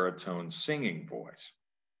bass baritone singing voice.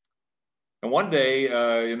 And one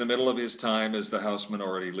day, in the middle of his time as the House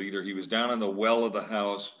Minority Leader, he was down in the well of the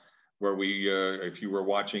House where we, if you were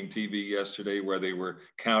watching TV yesterday, where they were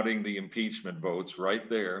counting the impeachment votes right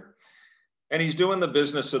there. And he's doing the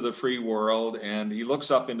business of the free world, and he looks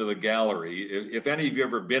up into the gallery. If any of you have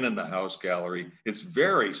ever been in the House gallery, it's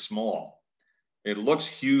very small. It looks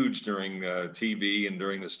huge during TV and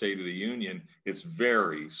during the State of the Union. It's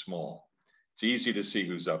very small. It's easy to see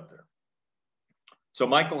who's up there. So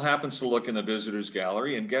Michael happens to look in the visitors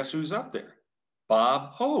gallery, and guess who's up there?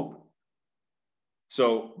 Bob Hope.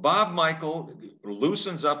 So Bob Michael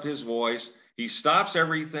loosens up his voice. He stops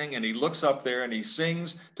everything and he looks up there and he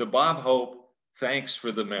sings to Bob Hope, "Thanks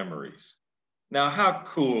for the memories." Now, how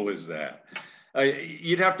cool is that?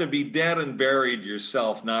 You'd have to be dead and buried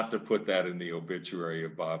yourself not to put that in the obituary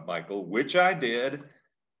of Bob Michael, which I did,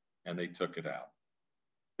 and they took it out.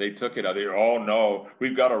 They took it out. They, oh no,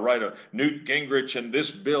 we've got to write a Newt Gingrich and this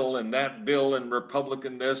bill and that bill and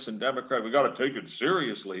Republican this and Democrat. We got to take it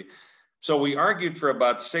seriously. So we argued for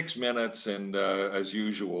about 6 minutes, and as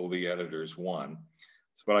usual, the editors won.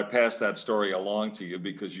 But I passed that story along to you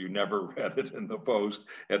because you never read it in the Post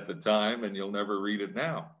at the time, and you'll never read it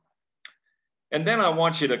now. And then I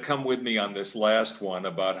want you to come with me on this last one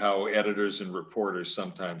about how editors and reporters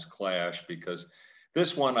sometimes clash, because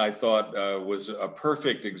this one I thought was a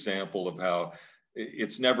perfect example of how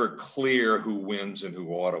it's never clear who wins and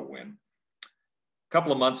who ought to win. A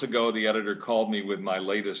couple of months ago, the editor called me with my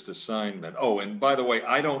latest assignment. Oh, and by the way,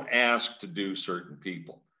 I don't ask to do certain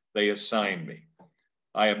people. They assign me.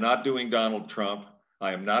 I am not doing Donald Trump.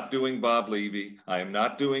 I am not doing Bob Levey. I am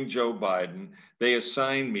not doing Joe Biden. They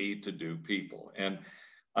assign me to do people. And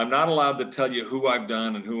I'm not allowed to tell you who I've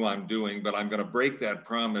done and who I'm doing, but I'm going to break that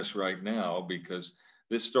promise right now because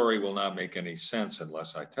this story will not make any sense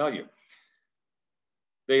unless I tell you.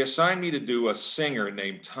 They assigned me to do a singer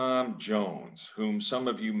named Tom Jones, whom some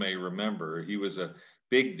of you may remember. He was a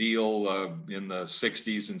big deal in the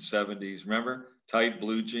 60s and 70s. Remember? Tight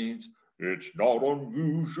blue jeans. It's not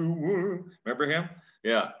unusual. Remember him?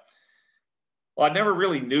 Yeah. Well, I never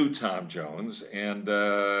really knew Tom Jones, and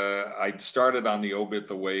I started on the obit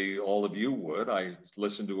the way all of you would. I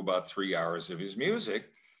listened to about 3 hours of his music,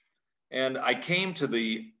 and I came to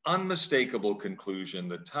the unmistakable conclusion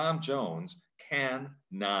that Tom Jones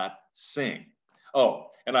cannot sing.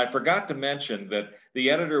 Oh, and I forgot to mention that the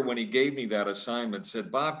editor, when he gave me that assignment, said,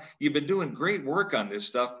 "Bob, you've been doing great work on this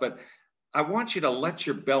stuff, but I want you to let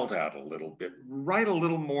your belt out a little bit, write a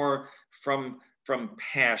little more from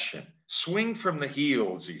passion, swing from the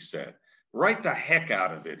heels," he said. "Write the heck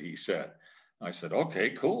out of it," he said. I said,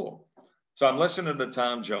 "Okay, cool." So I'm listening to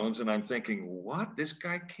Tom Jones and I'm thinking, what? This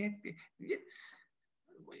guy can't be.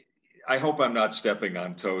 I hope I'm not stepping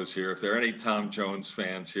on toes here. If there are any Tom Jones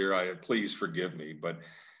fans here, please forgive me, but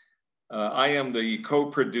I am the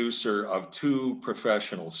co-producer of 2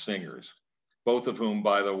 professional singers, both of whom,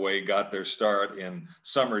 by the way, got their start in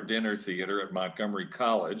summer dinner theater at Montgomery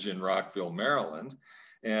College in Rockville, Maryland,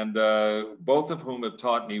 and both of whom have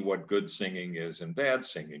taught me what good singing is and bad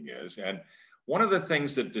singing is. And one of the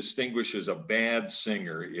things that distinguishes a bad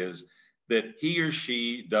singer is that he or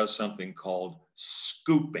she does something called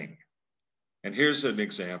scooping. And here's an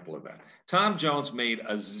example of that. Tom Jones made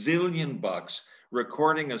 $1 zillion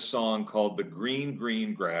recording a song called "The Green,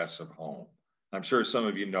 Green Grass of Home." I'm sure some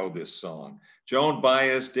of you know this song. Joan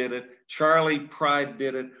Baez did it. Charlie Pride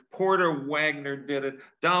did it. Porter Wagner did it.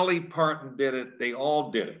 Dolly Parton did it. They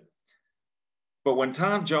all did it. But when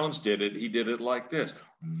Tom Jones did it, he did it like this.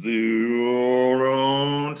 "The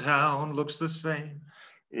old town looks the same.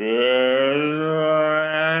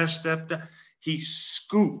 I stepped down." He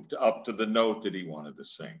scooped up to the note that he wanted to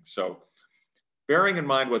sing. So Bearing in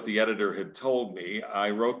mind what the editor had told me, I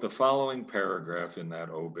wrote the following paragraph in that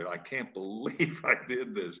obit. I can't believe I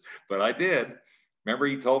did this, but I did. Remember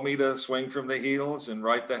he told me to swing from the heels and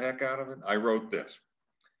write the heck out of it? I wrote this.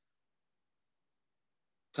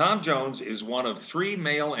 Tom Jones is one of 3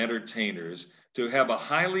 male entertainers to have a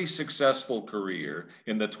highly successful career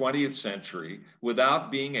in the 20th century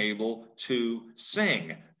without being able to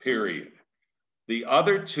sing, period. The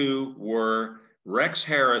other 2 were Rex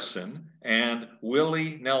Harrison and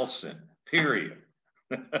Willie Nelson, period.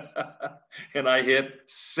 And I hit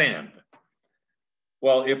send.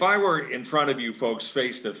 Well, if I were in front of you folks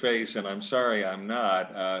face to face, and I'm sorry I'm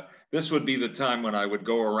not, this would be the time when I would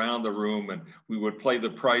go around the room and we would play The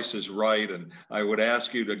Price is Right, and I would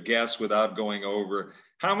ask you to guess without going over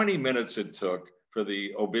how many minutes it took for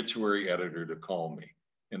the obituary editor to call me.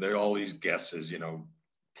 And there are all these guesses,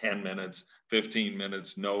 10 minutes, 15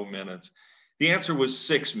 minutes, no minutes. The answer was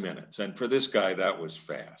 6 minutes. And for this guy, that was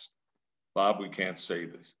fast. Bob, we can't say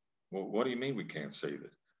this. Well, what do you mean we can't say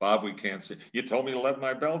this? Bob, we can't say. You told me to let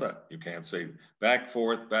my belt up. You can't say back,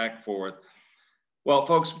 forth, back, forth. Well,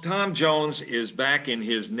 folks, Tom Jones is back in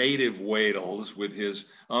his native Wales with his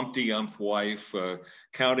umpty-umph wife,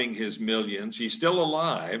 counting his millions. He's still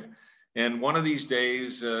alive. And one of these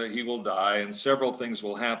days he will die, and several things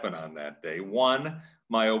will happen on that day. 1,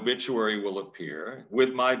 my obituary will appear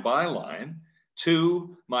with my byline.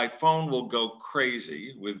 2, my phone will go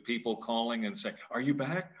crazy with people calling and saying, "Are you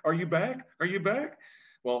back? Are you back? Are you back?"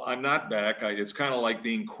 Well, I'm not back. It's kind of like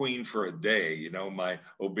being queen for a day. My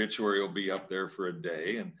obituary will be up there for a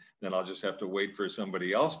day, and then I'll just have to wait for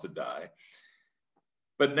somebody else to die.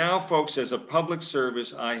 But now, folks, as a public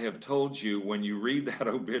service, I have told you, when you read that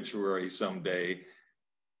obituary someday,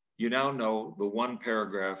 you now know the one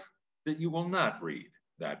paragraph that you will not read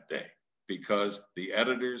that day, because the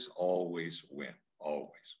editors always win,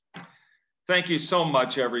 always. Thank you so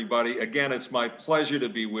much, everybody. Again, it's my pleasure to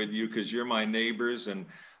be with you because you're my neighbors, and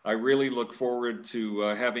I really look forward to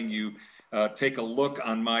having you take a look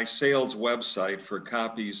on my sales website for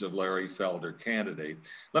copies of Larry Felder, Candidate.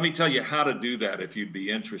 Let me tell you how to do that if you'd be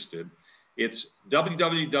interested. It's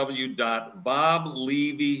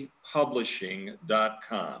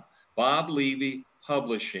www.bobleveypublishing.com,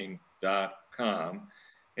 bobleveypublishing.com.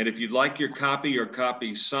 And if you'd like your copy or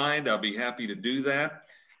copies signed, I'll be happy to do that.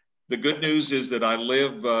 The good news is that I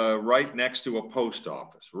live right next to a post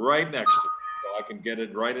office, right next to it. So I can get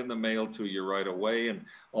it right in the mail to you right away. And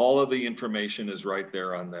all of the information is right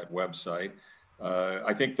there on that website.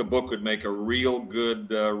 I think the book would make a real good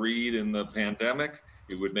read in the pandemic.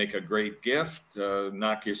 It would make a great gift.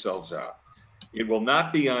 Knock yourselves out. It will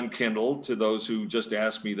not be on Kindle, to those who just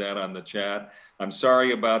asked me that on the chat. I'm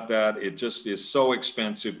sorry about that. It just is so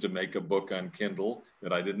expensive to make a book on Kindle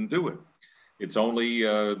that I didn't do it. It's only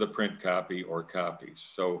the print copy or copies.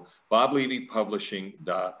 So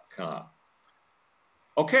bobleveypublishing.com.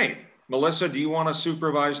 Okay, Melissa, do you want to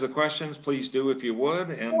supervise the questions? Please do if you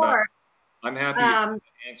would. And Sure. I'm happy to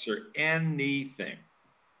answer anything.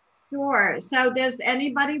 Sure. So does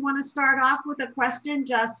anybody want to start off with a question?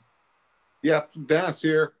 Yeah, Dennis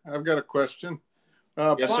here. I've got a question.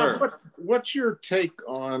 Yes, Bob, sir. what's your take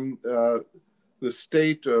on the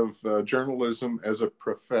state of journalism as a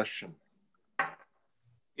profession?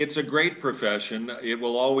 It's a great profession. It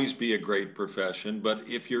will always be a great profession. But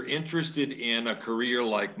if you're interested in a career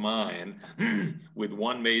like mine with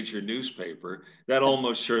one major newspaper, that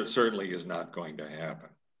almost certainly is not going to happen.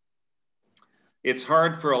 It's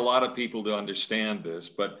hard for a lot of people to understand this,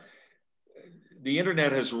 but the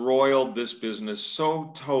internet has roiled this business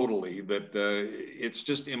so totally that it's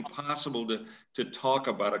just impossible to talk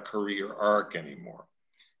about a career arc anymore.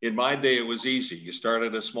 In my day, it was easy. You start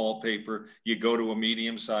at a small paper, you go to a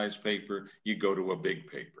medium-sized paper, you go to a big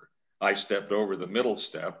paper. I stepped over the middle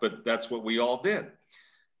step, but that's what we all did.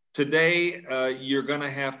 Today, you're gonna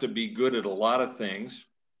have to be good at a lot of things.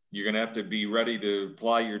 You're gonna have to be ready to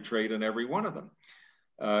apply your trade in every one of them.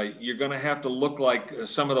 You're gonna have to look like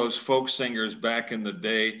some of those folk singers back in the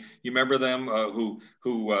day. You remember them who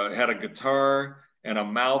had a guitar and a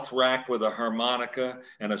mouth rack with a harmonica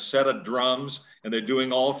and a set of drums, and they're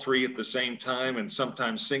doing all three at the same time and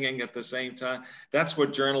sometimes singing at the same time. That's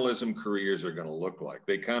what journalism careers are gonna look like.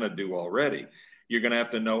 They kind of do already. You're gonna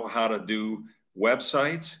have to know how to do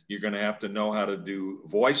websites. You're gonna have to know how to do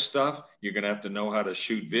voice stuff. You're gonna have to know how to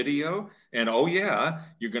shoot video. And oh yeah,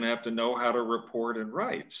 you're gonna have to know how to report and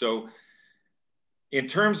write. So in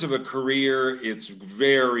terms of a career, it's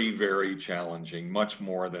very, very challenging, much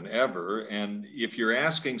more than ever. And if you're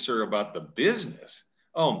asking, sir, about the business,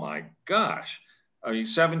 oh my gosh. I mean,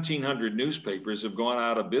 1,700 newspapers have gone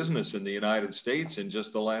out of business in the United States in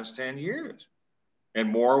just the last 10 years. and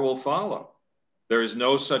more will follow. There is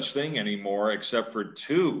no such thing anymore except for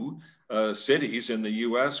two cities in the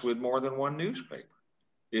US with more than one newspaper.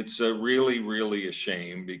 It's really, really a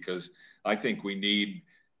shame, because I think we need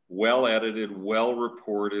well-edited,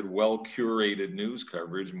 well-reported, well-curated news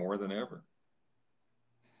coverage more than ever.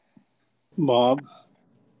 Bob?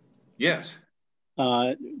 Yes.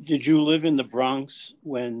 Did you live in the Bronx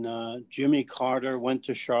when Jimmy Carter went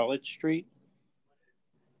to Charlotte Street?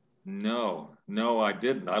 No, I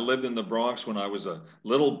didn't. I lived in the Bronx when I was a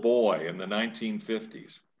little boy in the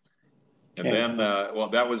 1950s. And then, well,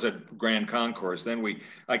 that was at Grand Concourse. Then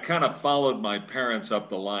I kind of followed my parents up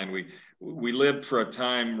the line. We lived for a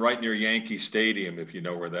time right near Yankee Stadium, if you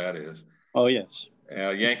know where that is. Oh, yes.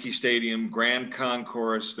 Yankee Stadium, Grand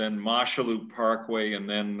Concourse, then Moshaloop Parkway, and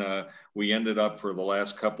then we ended up for the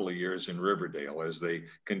last couple of years in Riverdale as they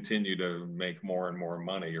continue to make more and more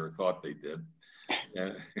money, or thought they did.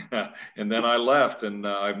 And then I left, and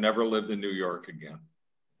I've never lived in New York again.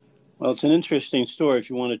 Well, it's an interesting story if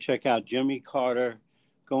you want to check out Jimmy Carter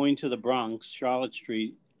going to the Bronx, Charlotte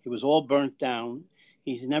Street. It was all burnt down.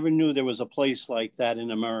 He never knew there was a place like that in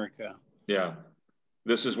America. Yeah.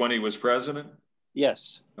 This is when he was president?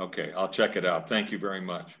 Yes. Okay, I'll check it out. Thank you very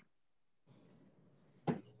much.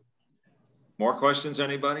 More questions,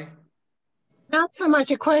 anybody? Not so much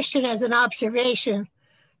a question as an observation.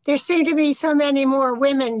 There seem to be so many more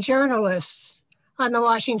women journalists on the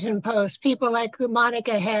Washington Post, people like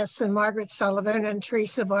Monica Hess and Margaret Sullivan and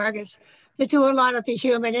Teresa Vargas, that do a lot of the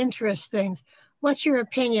human interest things. What's your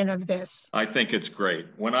opinion of this? I think it's great.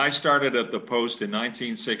 When I started at the Post in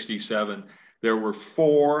 1967, there were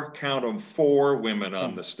four, count them, four women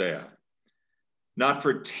on the staff. Not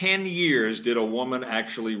for 10 years did a woman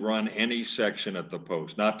actually run any section at the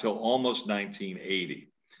Post, not till almost 1980.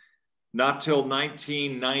 Not till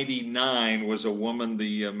 1999 was a woman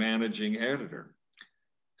the managing editor.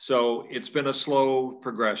 So it's been a slow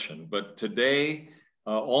progression, but today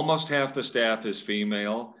almost half the staff is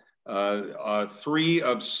female. 3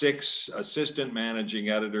 of 6 assistant managing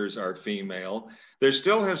editors are female. There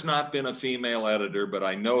still has not been a female editor, but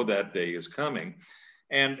I know that day is coming.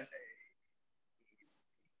 And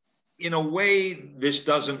in a way, this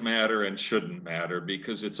doesn't matter and shouldn't matter,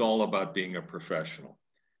 because it's all about being a professional.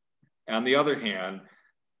 On the other hand,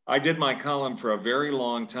 I did my column for a very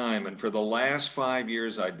long time, and for the last 5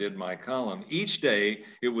 years I did my column, each day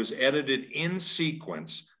it was edited in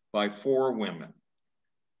sequence by 4 women.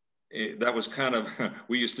 That was kind of,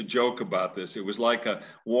 we used to joke about this. It was like a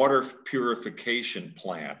water purification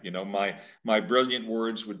plant. You know, my brilliant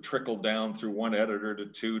words would trickle down through one editor to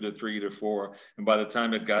 2 to 3 to 4. And by the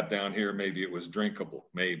time it got down here, maybe it was drinkable,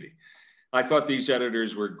 maybe. I thought these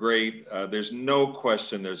editors were great. There's no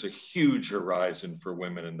question there's a huge horizon for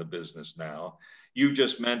women in the business now. You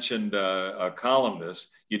just mentioned a columnist.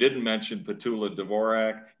 You didn't mention Petula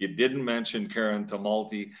Dvorak. You didn't mention Karen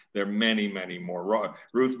Tumulty. There are many, many more.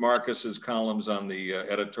 Ruth Marcus's columns on the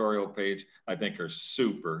editorial page, I think, are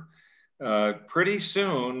super. Pretty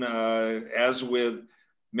soon, as with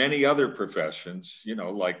many other professions, you know,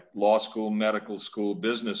 like law school, medical school,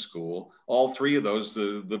 business school, all 3 of those,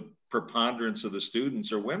 the preponderance of the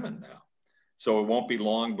students are women now. So it won't be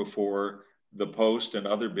long before the Post and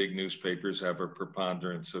other big newspapers have a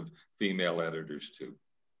preponderance of female editors too.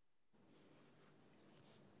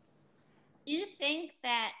 Do you think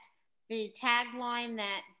that the tagline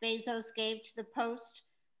that Bezos gave to the Post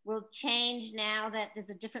will change now that there's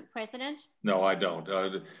a different president? No, I don't,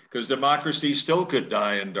 because democracy still could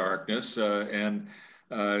die in darkness.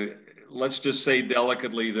 Let's just say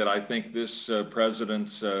delicately that I think this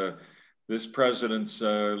president's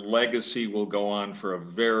legacy will go on for a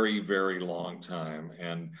very, very long time.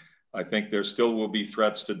 And I think there still will be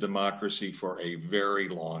threats to democracy for a very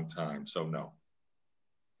long time. So no.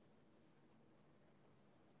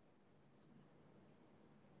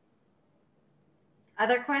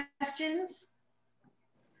 Other questions?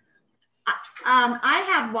 I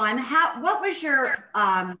have one. What was your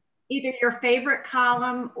either your favorite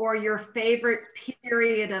column or your favorite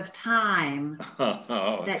period of time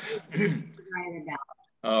that you write about?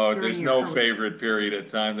 Oh, there's no favorite period of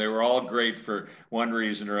time. They were all great for one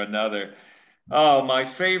reason or another. Oh, my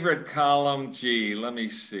favorite column, gee, let me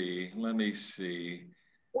see.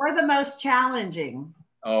 Or the most challenging?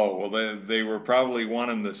 Oh, well, they were probably one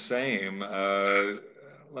and the same.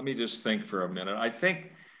 Let me just think for a minute. I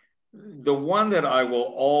think the one that I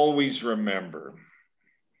will always remember,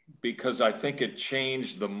 because I think it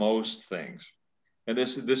changed the most things, and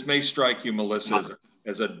this may strike you, Melissa,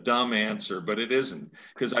 as a dumb answer, but it isn't,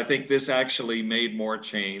 because I think this actually made more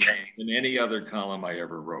change than any other column I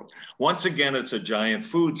ever wrote. Once again, it's a giant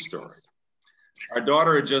food story. Our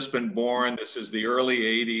daughter had just been born. This is the early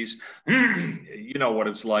 80s. You know what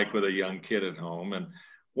it's like with a young kid at home. And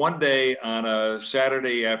one day on a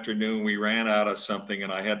Saturday afternoon, we ran out of something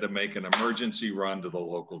and I had to make an emergency run to the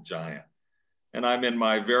local Giant. And I'm in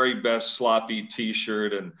my very best sloppy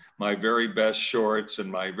t-shirt and my very best shorts and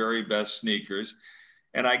my very best sneakers.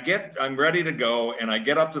 And I'm ready to go. And I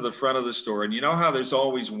get up to the front of the store. And you know how there's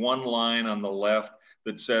always one line on the left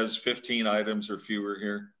that says 15 items or fewer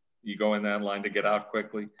here? You go in that line to get out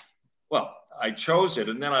quickly. Well, I chose it.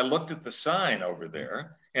 And then I looked at the sign over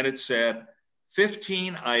there and it said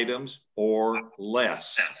 15 items or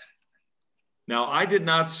less. Now, I did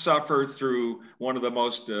not suffer through one of the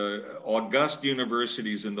most august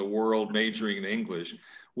universities in the world majoring in English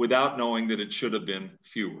without knowing that it should have been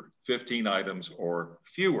fewer, 15 items or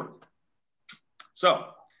fewer. So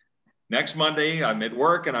next Monday, I'm at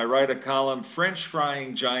work and I write a column, French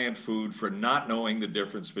frying giant food for not knowing the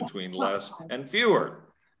difference between less and fewer,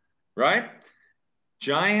 right?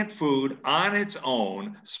 Giant Food on its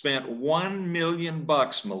own spent $1 million,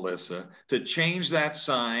 Melissa, to change that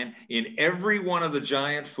sign in every one of the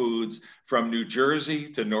Giant Foods from New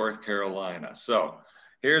Jersey to North Carolina. So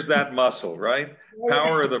here's that muscle, right?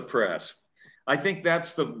 Power of the press. I think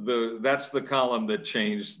that's the column that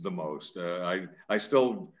changed the most. I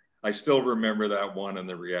still remember that one and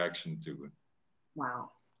the reaction to it. Wow.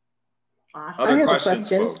 Awesome. Other questions,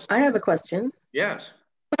 folks? I have a question. Yes.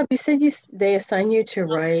 Bob, you said they assign you to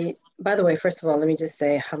write. By the way, first of all, let me just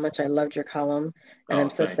say how much I loved your column, and I'm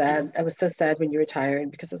so sad. You. I was so sad when you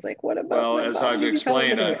retired because I was like, "What about?" Well, as I've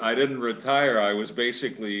explained, I didn't retire. I was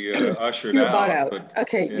basically ushered out. You were bought out. But,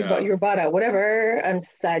 okay, yeah. you were bought out. Whatever. I'm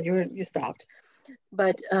sad you stopped.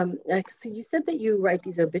 But so you said that you write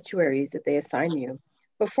these obituaries that they assign you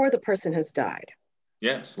before the person has died.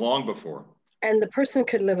 Yes, long before. And the person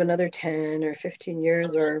could live another 10 or 15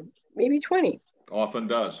 years or maybe 20. Often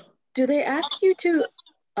does. Do they ask you to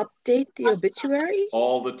update the obituary?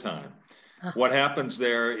 All the time. What happens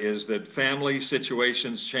there is that family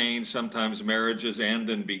situations change. Sometimes marriages end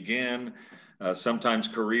and begin. Sometimes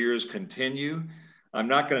careers continue. I'm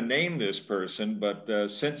not going to name this person, but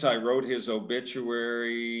since I wrote his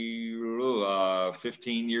obituary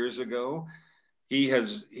 15 years ago,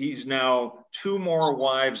 he's now 2 more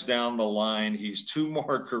wives down the line. He's 2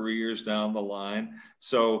 more careers down the line.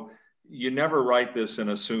 So you never write this and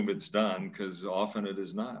assume it's done because often it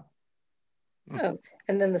is not. Oh,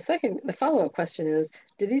 and then the follow-up question is,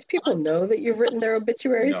 do these people know that you've written their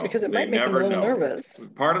obituaries? No, because it might make them a little nervous.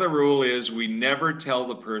 Part of the rule is we never tell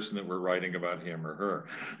the person that we're writing about him or her.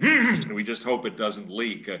 We just hope it doesn't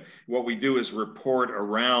leak. What we do is report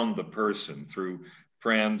around the person through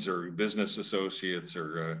friends or business associates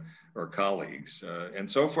or colleagues.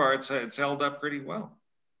 And so far it's held up pretty well.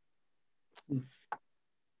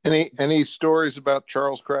 Any stories about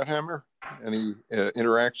Charles Krauthammer? Any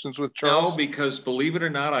interactions with Charles? No, because believe it or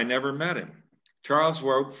not, I never met him. Charles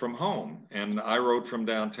wrote from home and I wrote from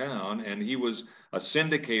downtown, and he was a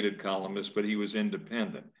syndicated columnist, but he was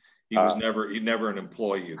independent. He was never an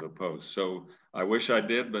employee of the Post. So I wish I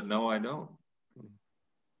did, but no, I don't.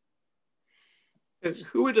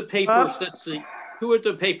 Who at the paper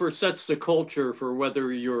sets the culture for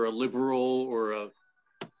whether you're a liberal or a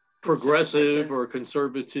progressive or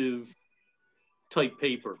conservative type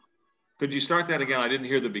paper? Could you start that again? I didn't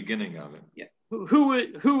hear the beginning of it. Yeah. Who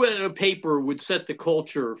at a paper would set the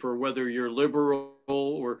culture for whether you're liberal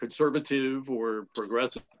or conservative or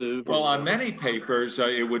progressive? Well, on many papers,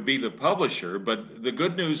 it would be the publisher. But the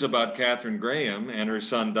good news about Katharine Graham and her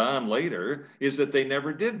son Don later is that they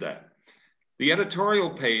never did that. The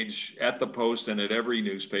editorial page at the Post and at every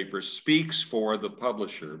newspaper speaks for the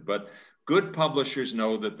publisher, but good publishers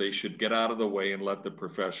know that they should get out of the way and let the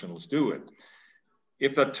professionals do it.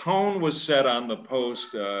 If a tone was set on the Post,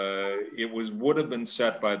 it would have been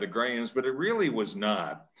set by the Grahams, but it really was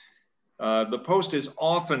not. The Post is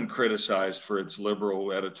often criticized for its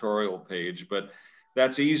liberal editorial page, but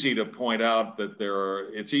that's easy to point out that there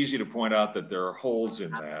are holes in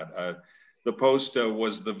that. The Post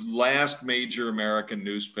was the last major American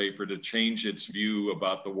newspaper to change its view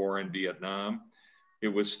about the war in Vietnam. It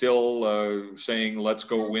was still saying, let's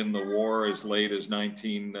go win the war as late as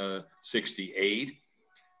 1968.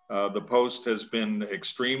 The Post has been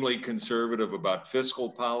extremely conservative about fiscal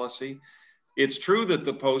policy. It's true that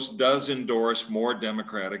the Post does endorse more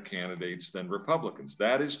Democratic candidates than Republicans.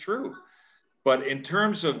 That is true. But in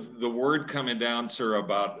terms of the word coming down, sir,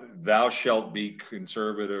 about thou shalt be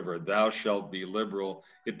conservative or thou shalt be liberal,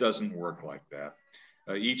 it doesn't work like that.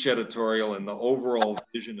 Each editorial and the overall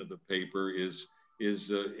vision of the paper is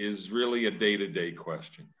really a day-to-day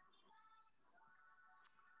question.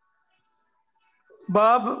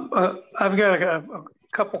 Bob, I've got a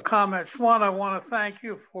couple comments. One, I want to thank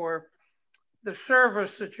you for the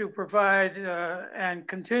service that you provide and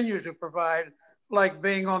continue to provide, like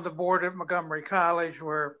being on the board at Montgomery College,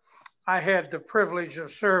 where I had the privilege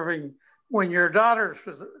of serving when your daughters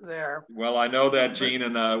were there. Well, I know that, Gene,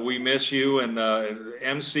 and we miss you. And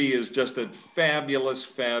MC is just a fabulous,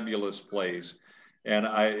 fabulous place. And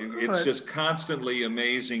it's just constantly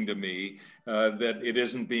amazing to me that it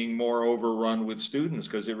isn't being more overrun with students,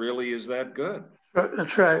 because it really is that good.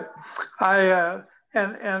 That's right.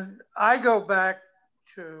 And I go back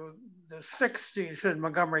to the 60s in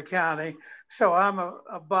Montgomery County, so I'm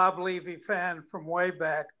a Bob Levey fan from way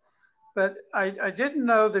back. But I didn't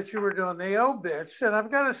know that you were doing the obits, and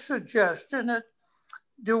I've got a suggestion that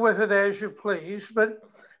do with it as you please, but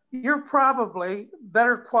you're probably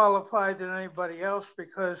better qualified than anybody else,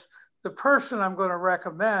 because the person I'm going to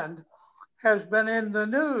recommend has been in the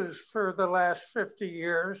news for the last 50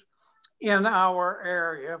 years in our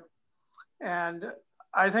area. And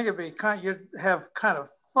I think it'd be you'd have kind of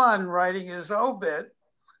fun writing his obit.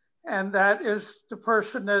 And that is the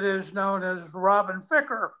person that is known as Robin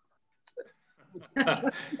Ficker.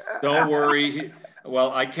 Don't worry.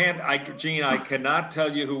 Well, Gene, I cannot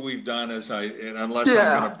tell you who we've done unless I'm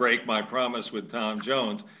going to break my promise with Tom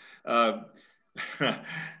Jones.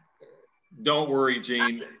 Don't worry,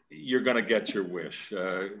 Gene, you're going to get your wish.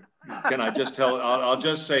 Can I just tell, I'll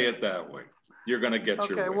just say it that way. You're going to get your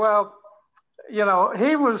wish. Okay, well, you know,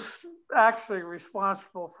 he was actually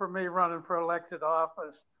responsible for me running for elected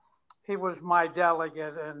office. He was my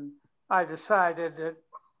delegate, and I decided that,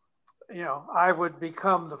 you know, I would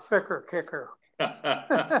become the Ficker kicker.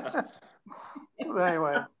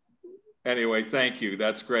 Anyway, thank you.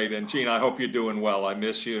 That's great. And Gene, I hope you're doing well. I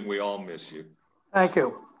miss you, and we all miss you. Thank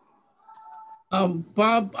you.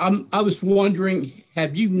 Bob, I was wondering,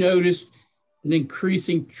 have you noticed an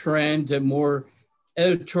increasing trend to more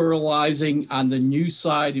editorializing on the news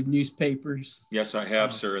side of newspapers? Yes, I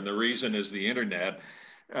have, sir. And the reason is the internet.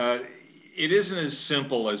 It isn't as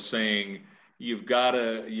simple as saying you've got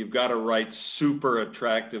to write super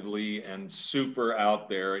attractively and super out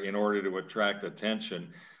there in order to attract attention.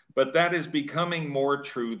 But that is becoming more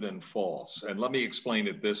true than false. And let me explain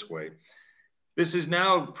it this way. This is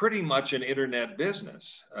now pretty much an internet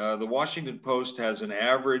business. The Washington Post has an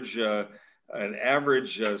average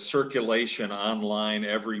circulation online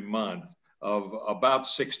every month of about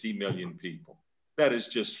 60 million people. That is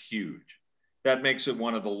just huge. That makes it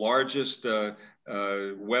one of the largest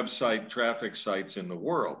website traffic sites in the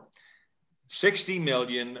world. 60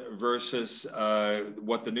 million versus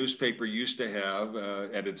what the newspaper used to have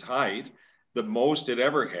at its height. The most it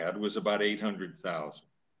ever had was about 800,000.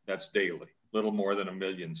 That's daily, little more than 1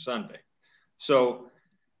 million Sunday. So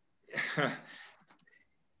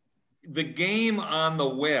the game on the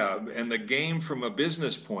web and the game from a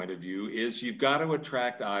business point of view is you've got to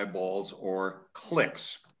attract eyeballs or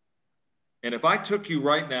clicks. And if I took you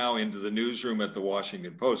right now into the newsroom at the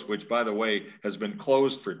Washington Post, which by the way has been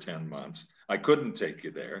closed for 10 months, I couldn't take you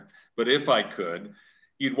there, but if I could,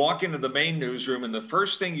 you'd walk into the main newsroom and the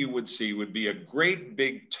first thing you would see would be a great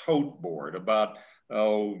big tote board about,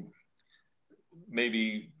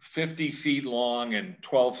 maybe 50 feet long and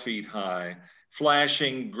 12 feet high,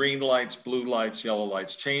 flashing green lights, blue lights, yellow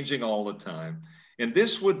lights, changing all the time. And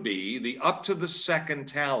this would be the up to the second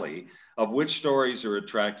tally of which stories are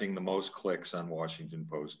attracting the most clicks on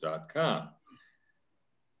WashingtonPost.com.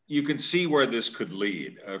 You can see where this could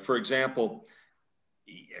lead. For example,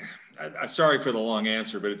 sorry for the long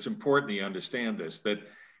answer, but it's important you understand this, that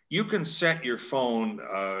you can set your phone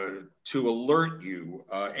to alert you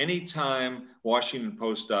anytime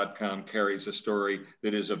WashingtonPost.com carries a story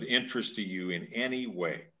that is of interest to you in any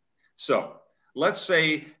way. So let's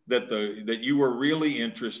say that that you were really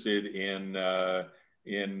interested in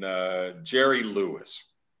Jerry Lewis.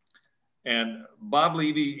 And Bob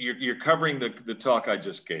Levey, you're covering the talk I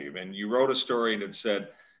just gave, and you wrote a story and it said,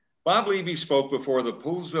 Bob Levey spoke before the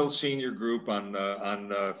Poolesville Senior Group on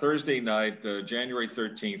Thursday night, January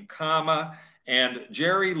 13th, comma, and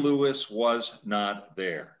Jerry Lewis was not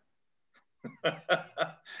there.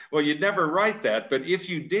 Well, you'd never write that, but if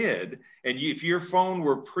you did, and if your phone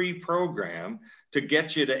were pre-programmed to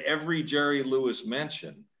get you to every Jerry Lewis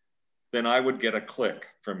mention, then I would get a click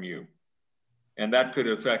from you. And that could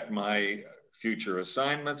affect my future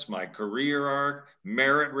assignments, my career arc,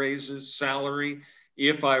 merit raises, salary,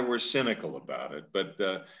 if I were cynical about it. But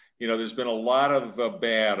you know, there's been a lot of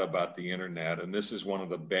bad about the internet, and this is one of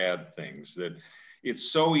the bad things, that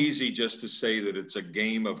it's so easy just to say that it's a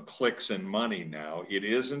game of clicks and money now. It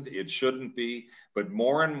isn't, it shouldn't be, but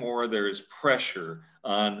more and more there is pressure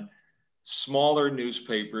on smaller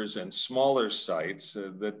newspapers and smaller sites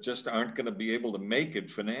that just aren't going to be able to make it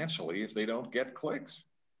financially if they don't get clicks.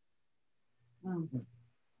 Wow.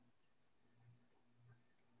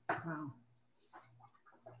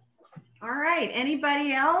 All right,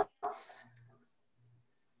 anybody else?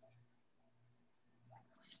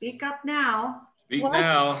 Speak up now. Speak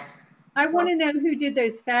now. I want to know who did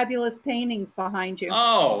those fabulous paintings behind you.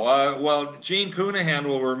 Oh, well, Jean Cunahan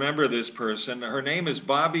will remember this person. Her name is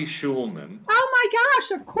Bobby Schulman. Oh my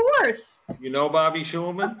gosh, of course. You know Bobby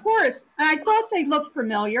Schulman? Of course. I thought they looked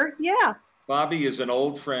familiar. Yeah. Bobby is an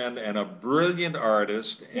old friend and a brilliant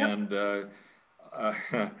artist. Yep. And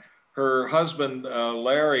her husband,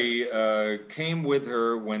 Larry, came with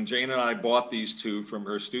her when Jane and I bought these two from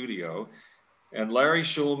her studio. And Larry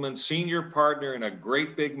Schulman, senior partner in a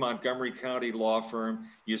great big Montgomery County law firm.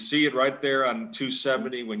 You see it right there on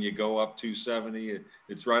 270 when you go up 270.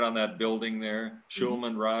 It's right on that building there,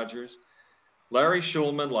 Schulman Rogers. Larry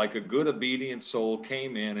Schulman, like a good obedient soul,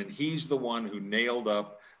 came in, and he's the one who nailed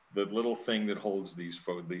up the little thing that holds these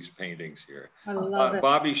paintings here. I love it.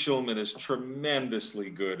 Bobby Schulman is tremendously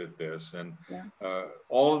good at this. And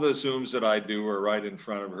all of the Zooms that I do are right in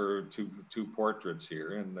front of her two portraits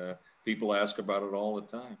here. And people ask about it all the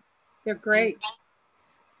time. They're great.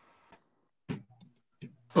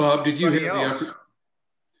 Bob, did you have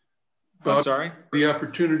the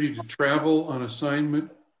opportunity to travel on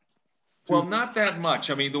assignment? Well, not that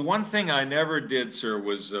much. I mean, the one thing I never did, sir,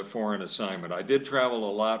 was a foreign assignment. I did travel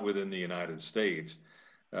a lot within the United States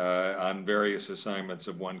on various assignments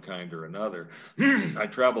of one kind or another. I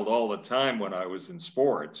traveled all the time when I was in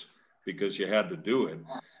sports because you had to do it.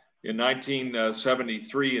 In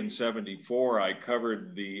 1973 and 74, I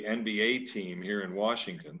covered the NBA team here in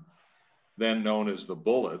Washington, then known as the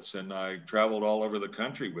Bullets, and I traveled all over the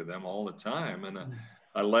country with them all the time. And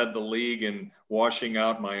I led the league in washing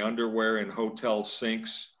out my underwear in hotel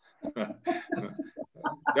sinks.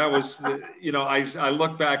 That was, you know, I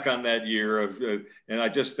look back on that year and I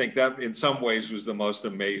just think that in some ways was the most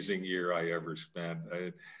amazing year I ever spent.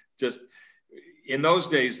 In those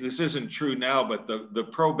days, this isn't true now, but the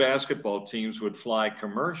pro basketball teams would fly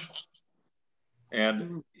commercial.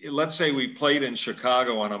 And let's say we played in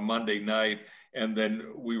Chicago on a Monday night, and then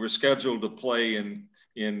we were scheduled to play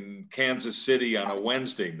in Kansas City on a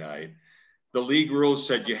Wednesday night. The league rules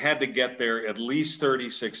said you had to get there at least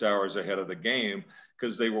 36 hours ahead of the game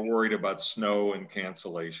because they were worried about snow and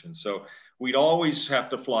cancellation. So we'd always have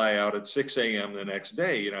to fly out at 6 a.m. the next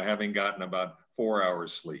day, you know, having gotten about 4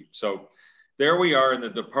 hours sleep. So there we are in the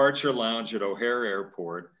departure lounge at O'Hare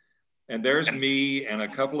Airport. And there's me and a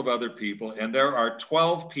couple of other people. And there are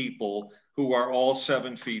 12 people who are all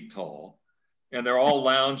 7 feet tall. And they're all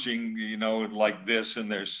lounging, you know, like this in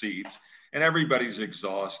their seats. And everybody's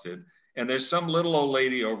exhausted. And there's some little old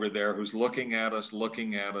lady over there who's looking at us,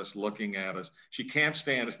 looking at us, looking at us. She can't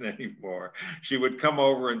stand it anymore. She would come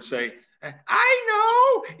over and say,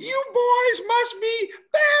 I know, you boys must be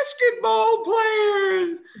basketball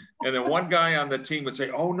players. And then one guy on the team would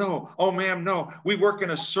say, oh no, oh ma'am, no, we work in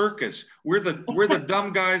a circus. We're the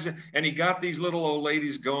dumb guys. And he got these little old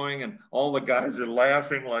ladies going and all the guys are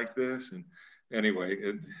laughing like this. And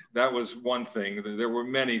anyway, that was one thing. There were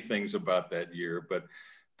many things about that year, but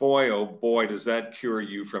boy, oh boy, does that cure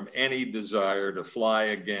you from any desire to fly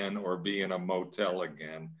again or be in a motel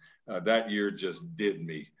again. That year just did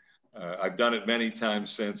me. I've done it many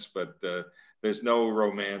times since, but there's no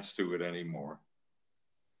romance to it anymore.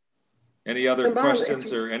 Any other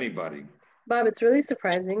questions or anybody? Bob, it's really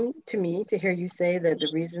surprising to me to hear you say that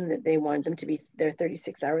the reason that they wanted them to be there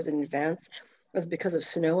 36 hours in advance was because of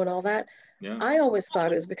snow and all that. Yeah. I always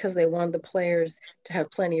thought it was because they wanted the players to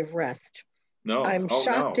have plenty of rest. No, I'm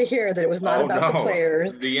shocked to hear that it was not about the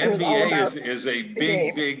players. The NBA is a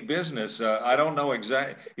big business. I don't know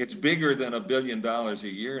exactly. It's bigger than $1 billion a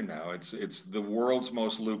year now. It's the world's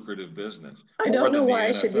most lucrative business. I don't know why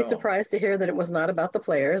I should be surprised to hear that it was not about the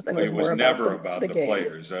players. And it was never about the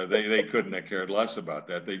players. They couldn't have cared less about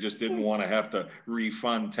that. They just didn't want to have to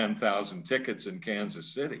refund 10,000 tickets in Kansas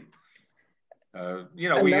City. You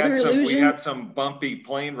know, we had some bumpy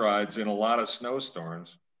plane rides in a lot of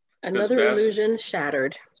snowstorms. Another illusion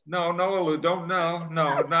shattered. No,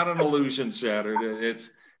 not an illusion shattered.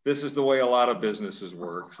 This is the way a lot of businesses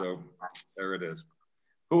work. So there it is.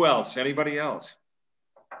 Who else? Anybody else?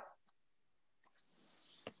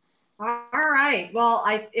 All right. Well,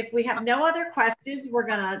 if we have no other questions, we're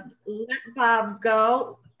gonna let Bob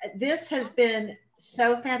go. This has been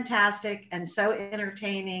so fantastic and so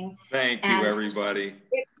entertaining. Thank you, everybody.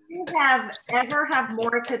 If you ever have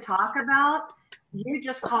more to talk about, you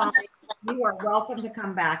just call me You are welcome to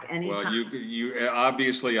come back anytime. Well, you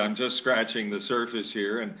obviously, I'm just scratching the surface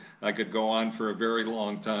here, and I could go on for a very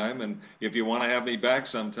long time. And if you want to have me back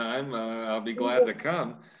sometime, I'll be glad to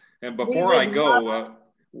come. And before I go,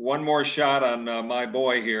 one more shot on my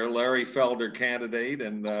boy here, Larry Felder, candidate,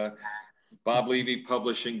 and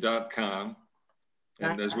BobLeveyPublishing.com.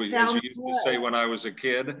 And as we used to say when I was a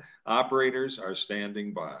kid, operators are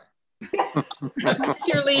standing by.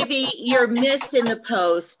 Mr. Levey, you're missed in the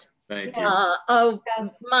Post. Thank you.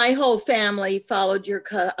 My whole family followed your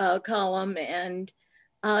column, and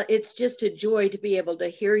it's just a joy to be able to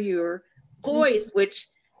hear your voice, which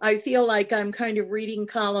I feel like I'm kind of reading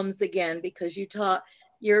columns again, because you taught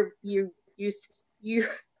it's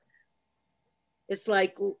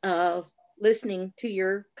like listening to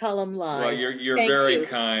your column live. Well, you're very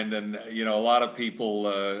kind, and you know, a lot of people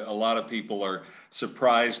are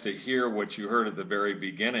surprised to hear what you heard at the very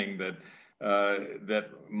beginning, that that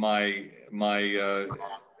my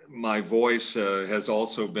voice has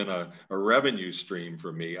also been a revenue stream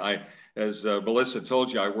for me. As Melissa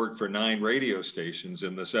told you, I worked for 9 radio stations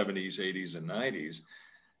in the 70s, 80s, and 90s.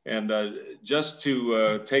 And just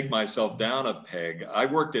to take myself down a peg, I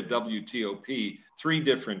worked at WTOP 3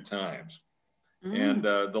 different times. And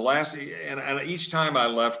and each time I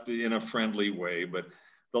left in a friendly way, but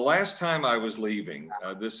the last time I was leaving,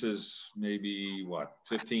 this is maybe what,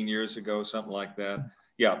 15 years ago, something like that.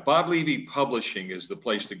 Yeah, Bob Levey Publishing is the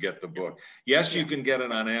place to get the book. Yes, you can get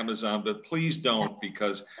it on Amazon, but please don't,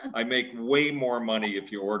 because I make way more money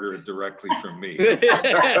if you order it directly from me. Way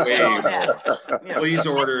more. Please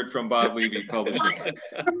order it from Bob Levey Publishing.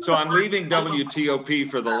 So I'm leaving WTOP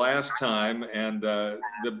for the last time, and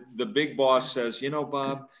the big boss says, you know,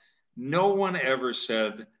 Bob, no one ever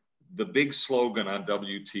said the big slogan on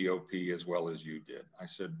WTOP as well as you did. I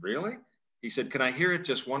said, really? He said, can I hear it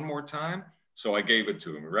just one more time? So I gave it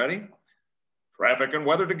to him. Ready? Traffic and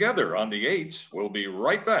weather together on the 8s. We'll be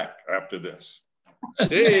right back after this.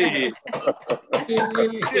 Hey.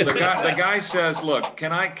 The guy says, look,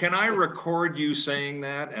 can I record you saying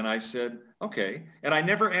that? And I said, okay. And I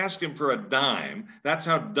never asked him for a dime. That's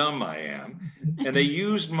how dumb I am. And they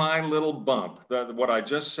used my little bump, what I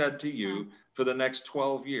just said to you, for the next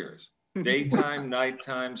 12 years. Daytime,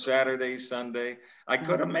 nighttime, Saturday, Sunday. I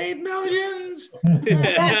could have made millions.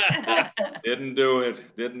 Didn't do it.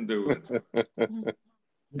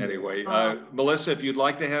 Anyway, Melissa, if you'd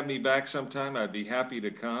like to have me back sometime, I'd be happy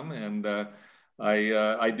to come. And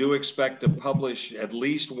I do expect to publish at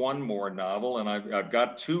least one more novel, and I've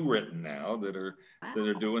got 2 written now that are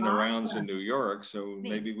doing the rounds in New York. So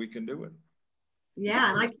maybe we can do it.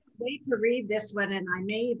 Yeah, and I can't wait to read this one, and I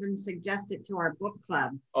may even suggest it to our book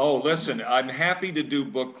club. Oh, listen, I'm happy to do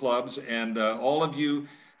book clubs, and all of you,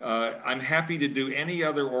 I'm happy to do any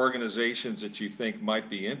other organizations that you think might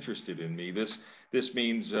be interested in me. This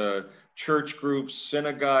means church groups,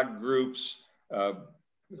 synagogue groups,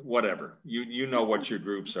 whatever. You know what your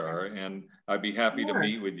groups are, and I'd be happy to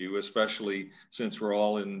meet with you, especially since we're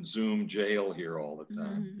all in Zoom jail here all the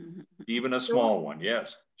time. Even a small one,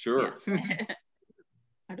 yes, sure. Yes.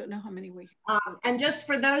 I don't know how many we. And just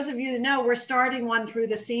for those of you who know, we're starting one through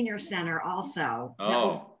the Senior Center also.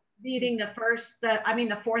 Oh. Meeting the 4th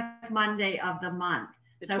Monday of the month.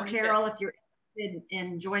 So 25th. Carol, if you're interested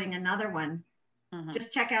in joining another one,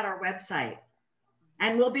 just check out our website.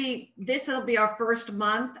 And this will be our first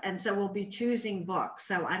month, and so we'll be choosing books.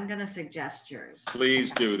 So I'm going to suggest yours. Please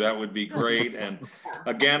do. That would be great. And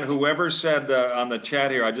again, whoever said on the chat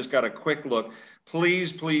here, I just got a quick look.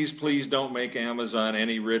 Please, please, please don't make Amazon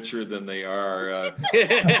any richer than they are.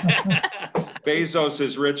 Bezos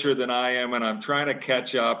is richer than I am, and I'm trying to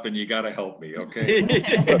catch up, and you got to help me, okay? And the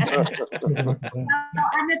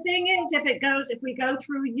thing is, if we go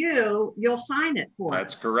through you, you'll sign it for us.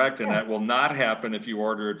 That's correct, and that will not happen if you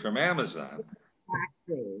order it from Amazon.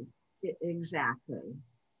 Exactly.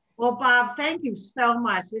 Well, Bob, thank you so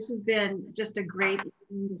much. This has been just a great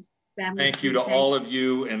evening. Thank you to all of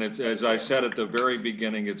you. And it's, as I said at the very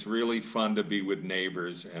beginning, it's really fun to be with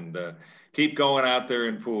neighbors, and keep going out there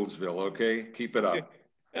in Poolsville, okay? Keep it up.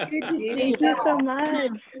 Thank you so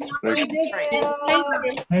much.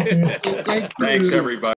 Thanks, everybody.